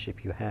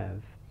relationship you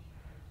have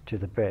to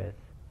the breath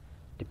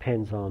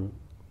depends on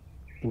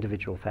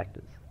individual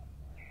factors.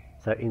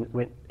 So in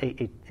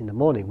the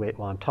morning,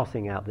 while I'm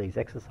tossing out these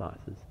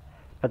exercises,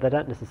 but they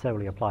don't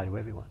necessarily apply to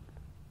everyone.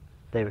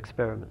 They're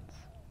experiments.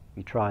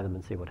 You try them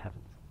and see what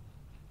happens.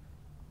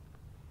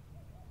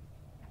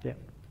 Yeah.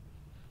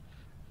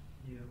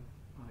 Yeah,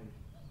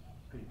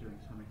 I've been doing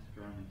some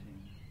experimenting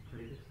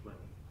previously with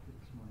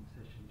this morning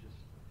session,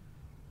 just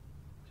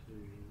to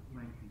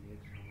lengthen the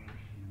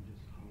exhalation and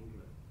just hold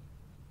it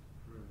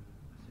for a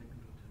second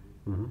or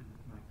two, Mm-hmm. and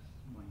it makes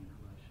my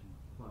inhalation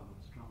flow a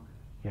lot stronger.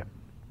 Yep.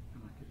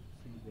 And I could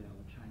seem to be able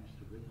to change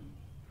the rhythm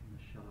from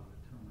a shallower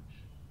to a much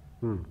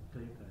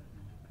deeper,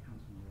 and it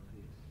becomes more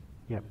obvious.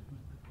 Yep.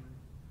 With the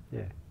breath.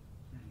 Yeah.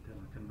 And then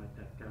I can let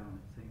that go,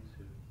 and it seems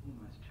to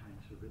almost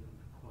change the rhythm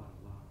for quite a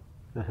while.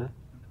 Uh-huh.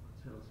 Until it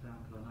settles down,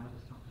 but I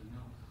noticed something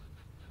else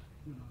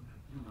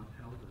when I've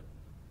held it,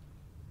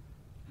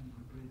 and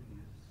my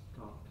breathing has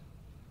stopped,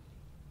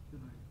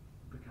 then I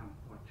become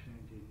quite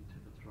tuned into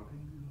the throbbing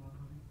in my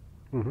body.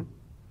 Mm-hmm.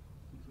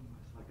 It's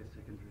almost like a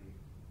secondary,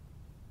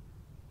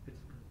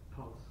 it's the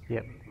pulse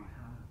Yep. of my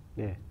heart,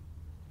 Yeah.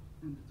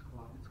 and it's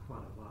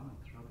quite a violent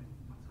throbbing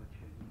once I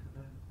tune into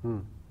that. Mm.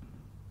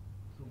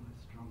 It's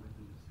almost stronger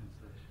than the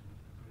sensation of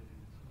the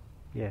breathing itself.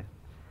 Yeah.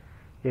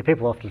 Yeah,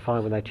 people often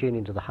find when they tune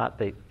into the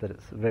heartbeat that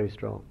it's very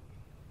strong.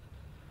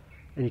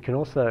 And you can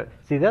also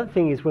see, the other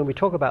thing is, when we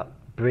talk about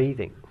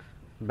breathing,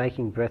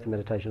 making breath a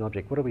meditation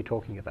object, what are we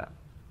talking about?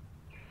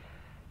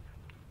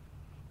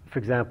 For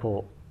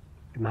example,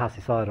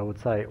 Mahasi Sayadaw would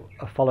say,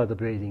 follow the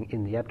breathing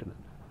in the abdomen.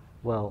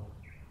 Well,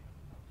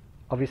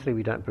 obviously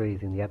we don't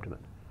breathe in the abdomen.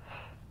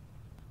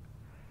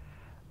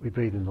 We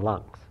breathe in the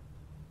lungs.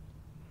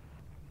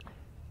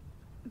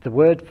 The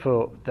word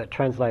for that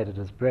translated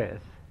as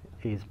breath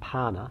is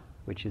prana,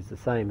 which is the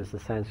same as the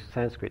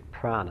Sanskrit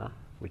prana,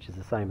 which is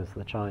the same as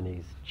the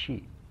Chinese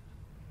qi.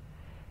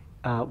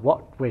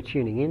 What we're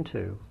tuning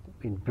into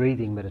in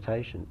breathing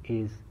meditation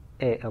is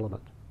air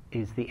element,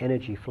 is the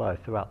energy flow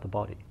throughout the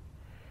body.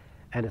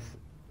 And it's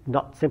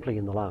not simply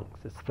in the lungs,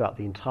 it's throughout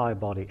the entire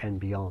body and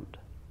beyond.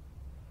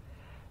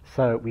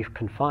 So we've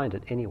confined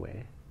it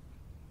anywhere.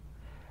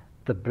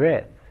 The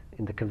breath,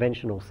 in the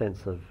conventional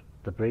sense of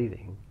the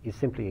breathing, is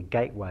simply a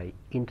gateway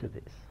into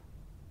this.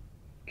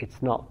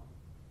 It's not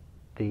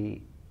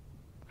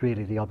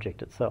really the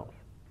object itself.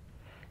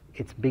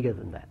 It's bigger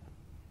than that.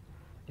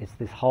 It's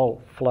this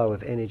whole flow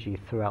of energy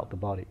throughout the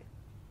body,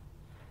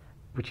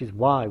 which is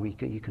why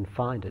you can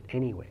find it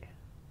anywhere,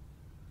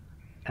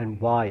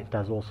 and why it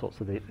does all sorts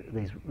of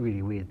these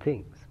really weird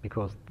things,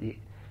 because the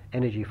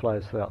energy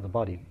flows throughout the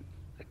body,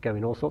 go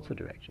in all sorts of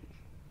directions.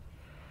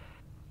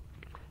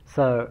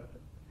 So,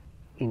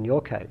 in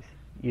your case,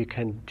 you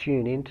can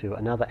tune into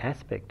another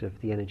aspect of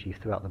the energy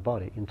throughout the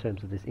body in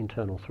terms of this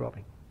internal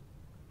throbbing.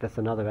 That's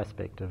another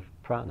aspect of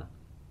prana.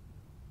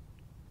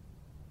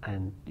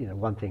 And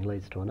one thing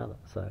leads to another.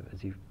 So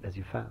as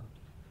you found.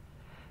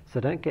 So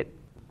don't get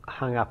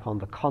hung up on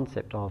the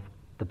concept of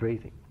the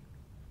breathing.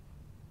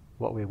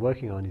 What we're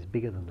working on is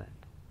bigger than that.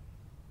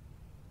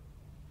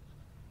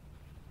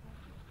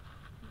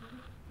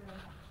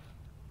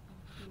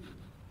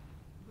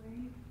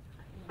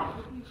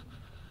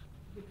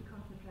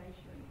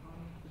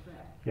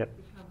 Yep.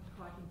 becomes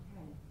quite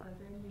intense. So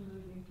then you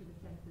move into the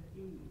sense of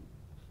ease.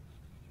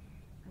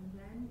 And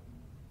then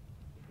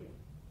it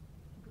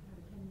could have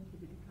a tendency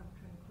to become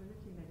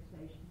tranquility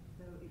meditation.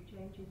 So it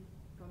changes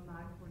from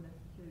mindfulness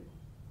to...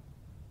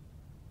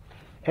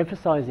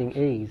 Emphasizing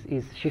ease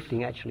is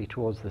shifting actually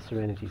towards the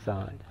serenity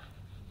side.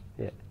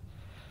 Yeah.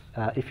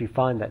 If you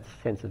find that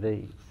sense of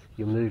ease,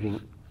 you're moving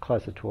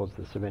closer towards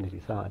the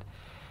serenity side.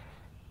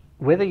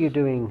 Whether you're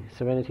doing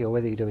serenity or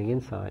whether you're doing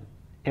insight,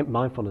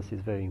 mindfulness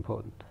is very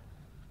important.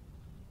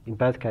 In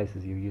both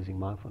cases, you're using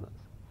mindfulness.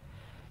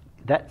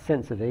 That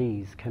sense of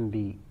ease can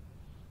be,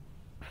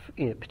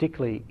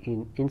 particularly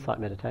in insight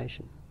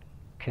meditation,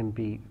 can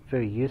be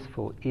very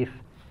useful if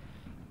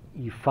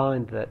you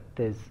find that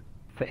there's,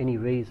 for any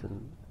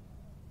reason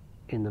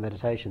in the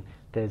meditation,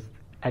 there's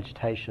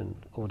agitation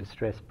or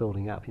distress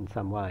building up in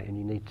some way, and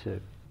you need to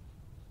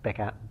back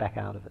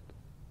out of it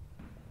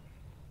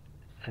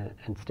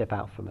and step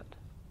out from it.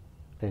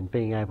 Then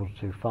being able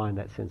to find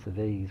that sense of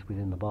ease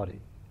within the body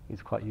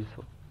is quite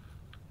useful.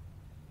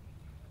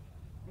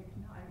 It's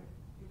not a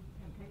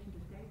temptation to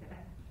stay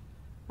there.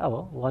 Oh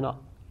well, why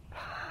not?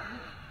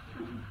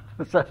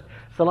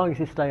 so long as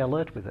you stay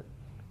alert with it.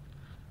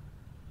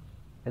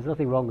 There's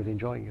nothing wrong with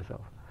enjoying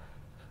yourself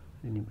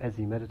as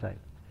you meditate.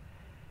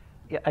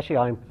 Yeah, actually,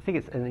 I think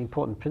it's an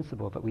important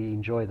principle that we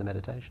enjoy the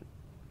meditation.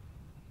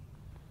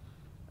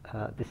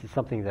 This is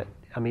something that,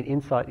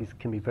 insight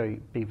can be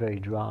very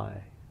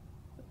dry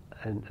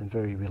and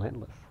very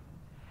relentless.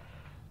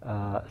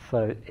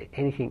 So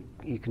anything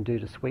you can do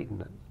to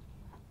sweeten it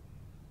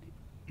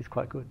is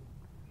quite good.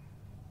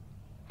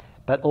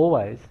 But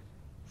always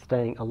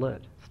staying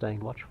alert,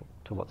 staying watchful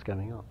to what's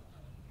going on.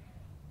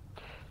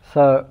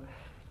 So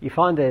you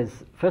find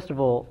first of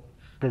all,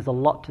 there's a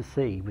lot to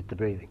see with the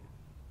breathing.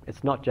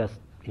 It's not just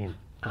in,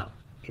 out,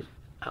 in,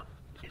 out,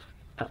 in,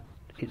 out,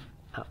 in,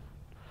 out.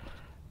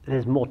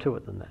 There's more to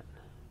it than that.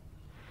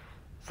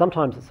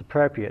 Sometimes it's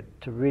appropriate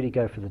to really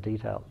go for the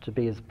detail, to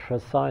be as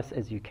precise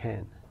as you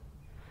can.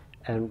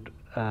 And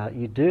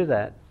you do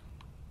that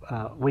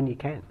when you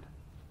can.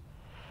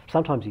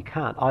 Sometimes you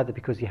can't, either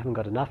because you haven't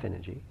got enough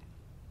energy,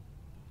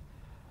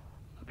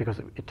 because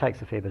it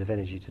takes a fair bit of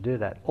energy to do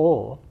that,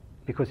 or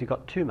because you've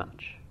got too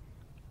much.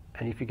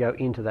 And if you go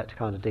into that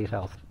kind of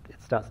detail,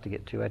 it starts to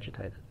get too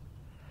agitated.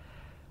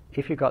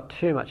 If you've got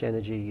too much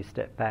energy, you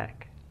step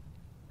back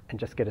and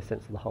just get a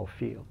sense of the whole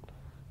field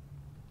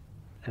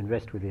and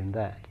rest within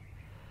that.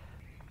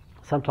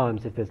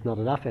 Sometimes if there's not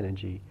enough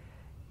energy,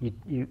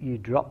 you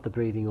drop the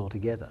breathing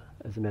altogether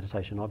as a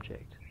meditation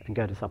object and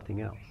go to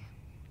something else,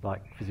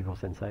 like physical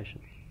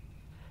sensation.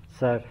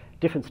 So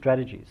different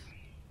strategies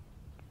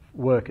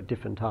work at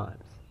different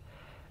times.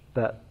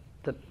 But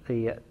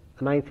the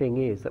main thing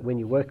is that when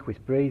you work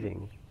with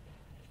breathing,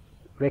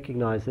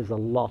 recognize there's a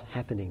lot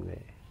happening there.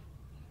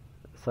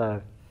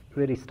 So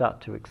really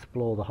start to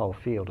explore the whole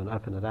field and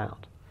open it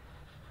out.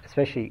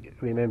 Especially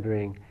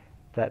remembering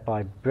that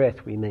by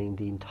breath we mean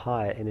the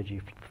entire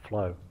energy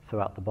flow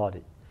throughout the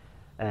body.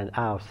 And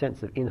our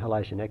sense of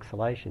inhalation,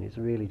 exhalation is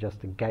really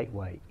just a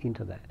gateway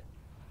into that.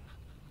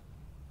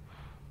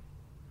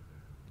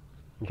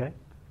 Okay?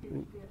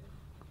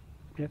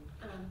 Yep.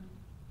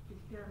 Is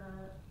there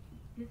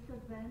a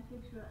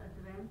disadvantage or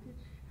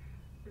advantage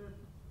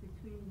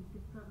between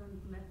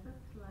different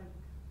methods, like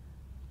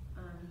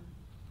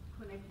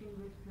connecting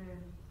with the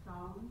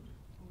sound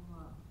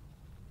or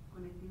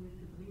connecting with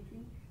the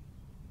breathing?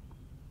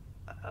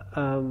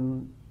 As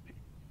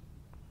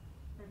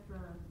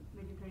a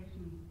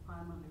meditation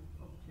primary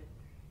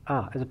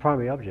object. As a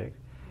primary object.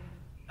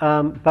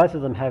 Both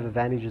of them have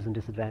advantages and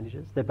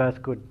disadvantages. They're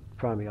both good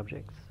primary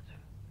objects.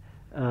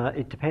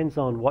 It depends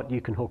on what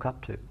you can hook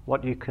up to,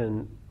 what you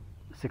can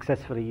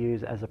successfully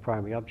use as a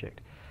primary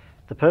object.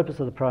 The purpose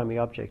of the primary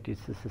object is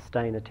to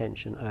sustain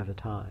attention over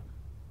time.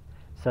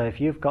 So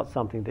if you've got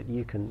something that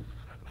you can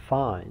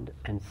find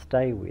and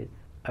stay with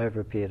over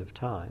a period of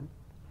time,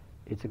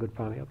 it's a good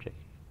primary object.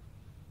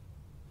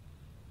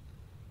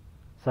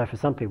 So for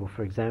some people,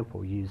 for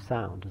example, use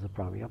sound as a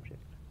primary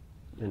object,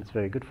 and it's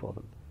very good for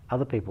them.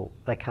 Other people,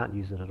 they can't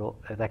use it at all.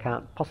 They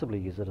can't possibly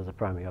use it as a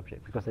primary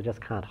object because they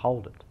just can't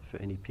hold it for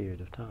any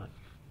period of time.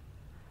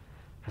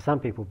 For some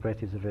people,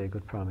 breath is a very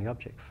good primary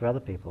object. For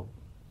other people,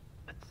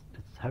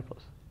 it's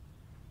hopeless.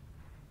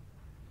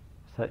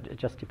 So it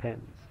just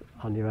depends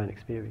on your own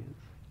experience.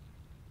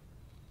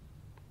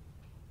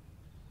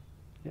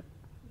 Yep.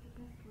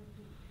 The best would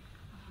be,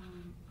 I don't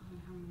know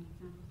how many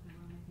examples there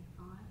were, maybe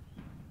 5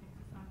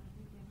 exercises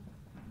you gave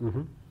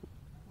us?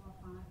 4 or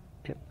 5?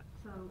 Yep.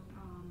 So,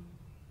 how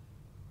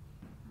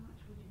much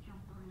would you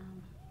jump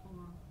around,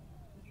 or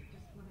is it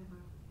just whatever?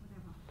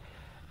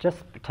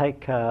 Just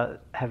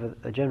have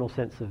a general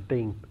sense of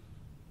being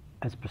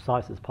as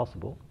precise as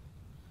possible.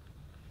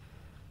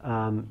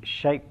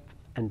 Shape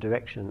and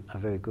direction are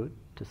very good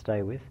to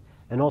stay with,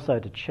 and also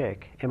to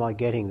check, am I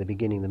getting the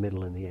beginning, the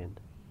middle and the end?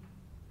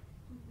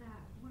 With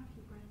that, what if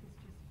your breath is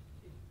just,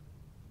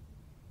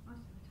 most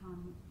of the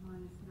time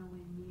mine is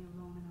nowhere near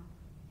long enough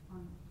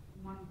on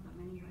one of them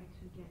anyway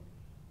to get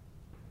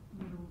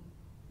middle,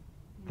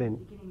 then...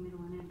 beginning, middle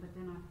and end, but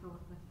then I thought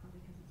that's probably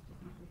because it's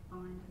just not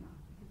refined enough,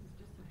 because it's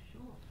just so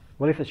short.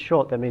 Well, if it's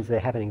short, that means they're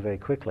happening very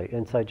quickly,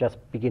 and so just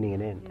beginning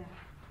and end.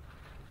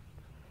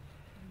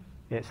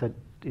 Yeah, so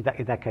in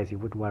that case you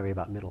wouldn't worry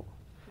about middle.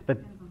 It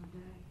depends on the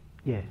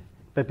day. Yeah,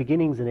 but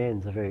beginnings and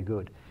ends are very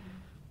good.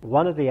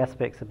 One of the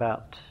aspects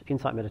about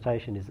insight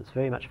meditation is it's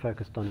very much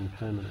focused on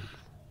impermanence.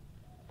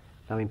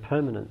 Now,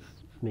 impermanence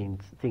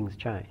means things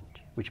change,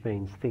 which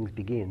means things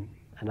begin,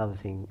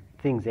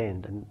 things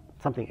end, and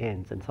something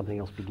ends and something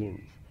else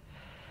begins.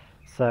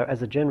 So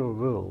as a general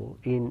rule,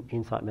 in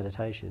insight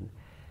meditation,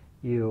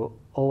 you're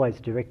always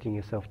directing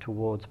yourself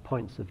towards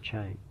points of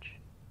change,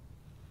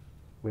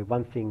 where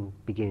one thing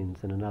begins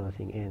and another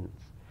thing ends.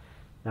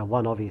 Now,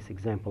 one obvious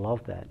example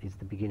of that is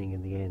the beginning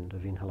and the end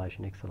of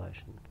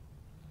inhalation-exhalation.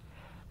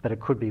 But it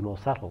could be more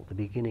subtle, the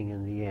beginning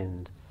and the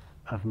end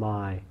of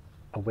my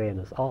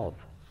awareness of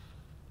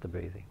the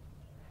breathing,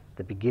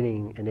 the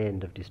beginning and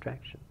end of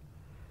distraction,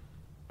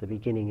 the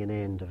beginning and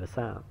end of a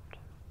sound,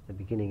 the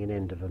beginning and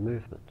end of a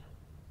movement,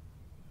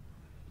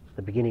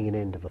 the beginning and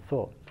end of a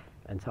thought,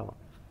 and so on.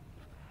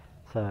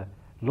 So,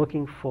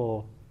 looking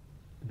for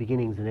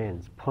beginnings and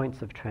ends,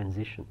 points of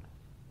transition,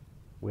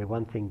 where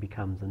one thing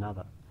becomes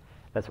another.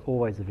 That's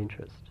always of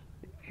interest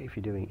if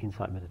you're doing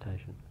insight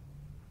meditation.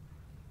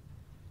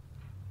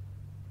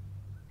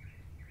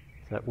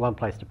 So one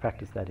place to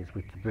practice that is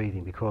with the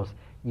breathing, because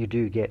you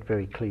do get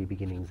very clear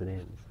beginnings and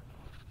ends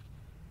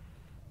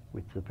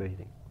with the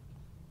breathing.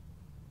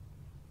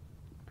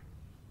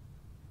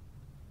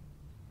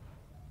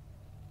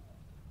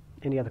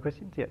 Any other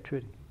questions? Yeah,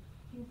 Trudy.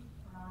 Is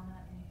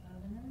prana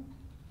impermanent?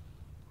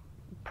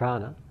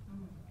 Prana?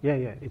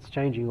 Yeah, it's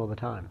changing all the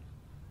time.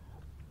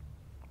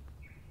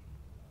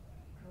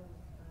 Because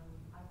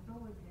I've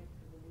always had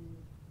to believe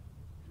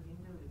to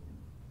Hinduism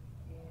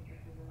that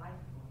there's a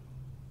life force.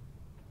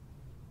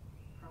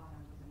 Prana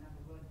was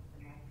another word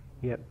for life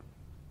force. Yep.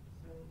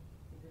 So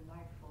is a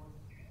life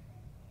force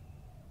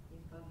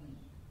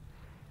impermanent?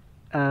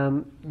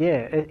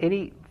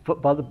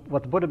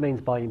 What the Buddha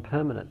means by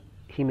impermanent,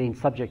 he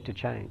means subject to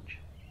change.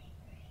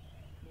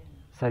 Yeah.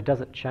 So does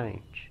it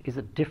change? Is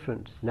it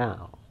different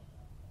now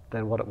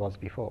than what it was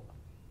before?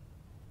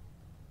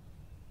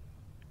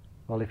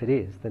 Well, if it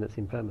is, then it's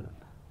impermanent.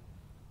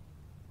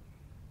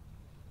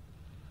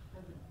 So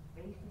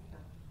the basic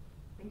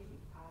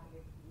part of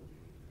it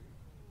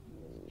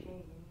is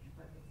change,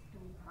 but it's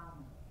still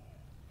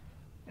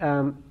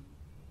prana.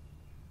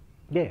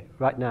 Yeah,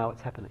 right now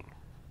it's happening.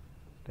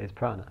 There's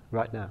prana,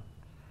 right now.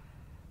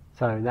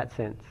 So in that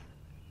sense,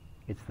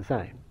 it's the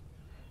same.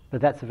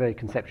 But that's a very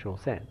conceptual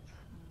sense.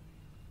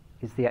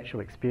 Is the actual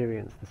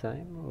experience the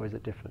same, or is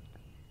it different?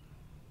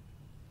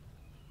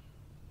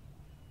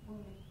 Well,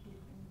 it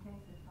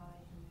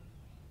intensifies, and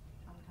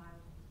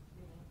sometimes,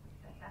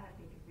 that I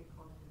think is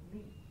because of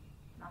me,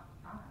 not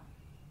prana.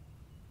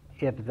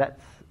 Yeah, but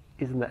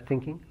isn't that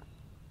thinking?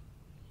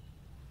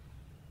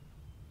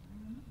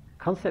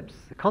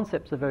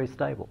 Concepts are very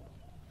stable.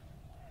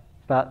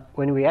 But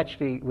when we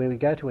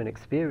go to an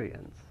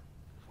experience,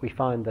 we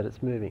find that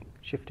it's moving,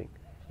 shifting.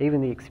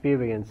 Even the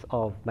experience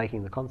of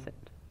making the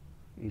concept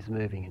is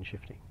moving and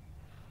shifting.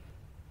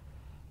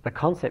 The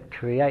concept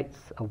creates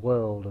a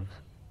world of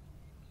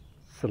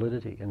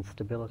solidity and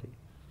stability.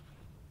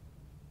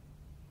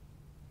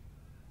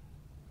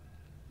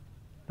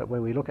 But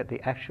when we look at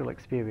the actual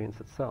experience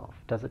itself,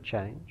 does it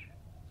change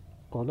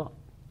or not?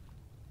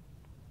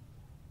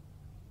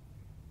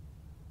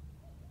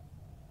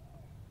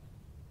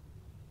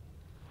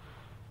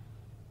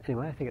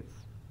 Anyway, I think it's,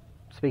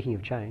 speaking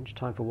of change,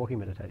 time for walking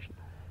meditation.